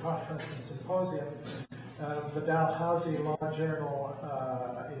Lecture Conference and Symposium, the Dalhousie Law Journal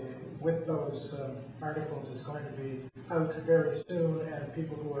with those articles is going to be out very soon, and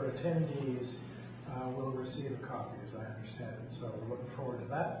people who are attendees will receive a copy, as I understand it. So we're looking forward to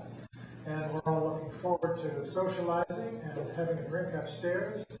that. And we're all looking forward to socializing and having a drink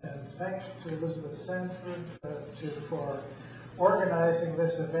upstairs. And thanks to Elizabeth Sanford for organizing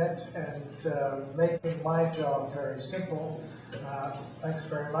this event and making my job very simple. Thanks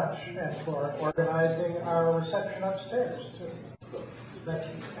very much, and for organizing our reception upstairs too. Thank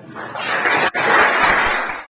you.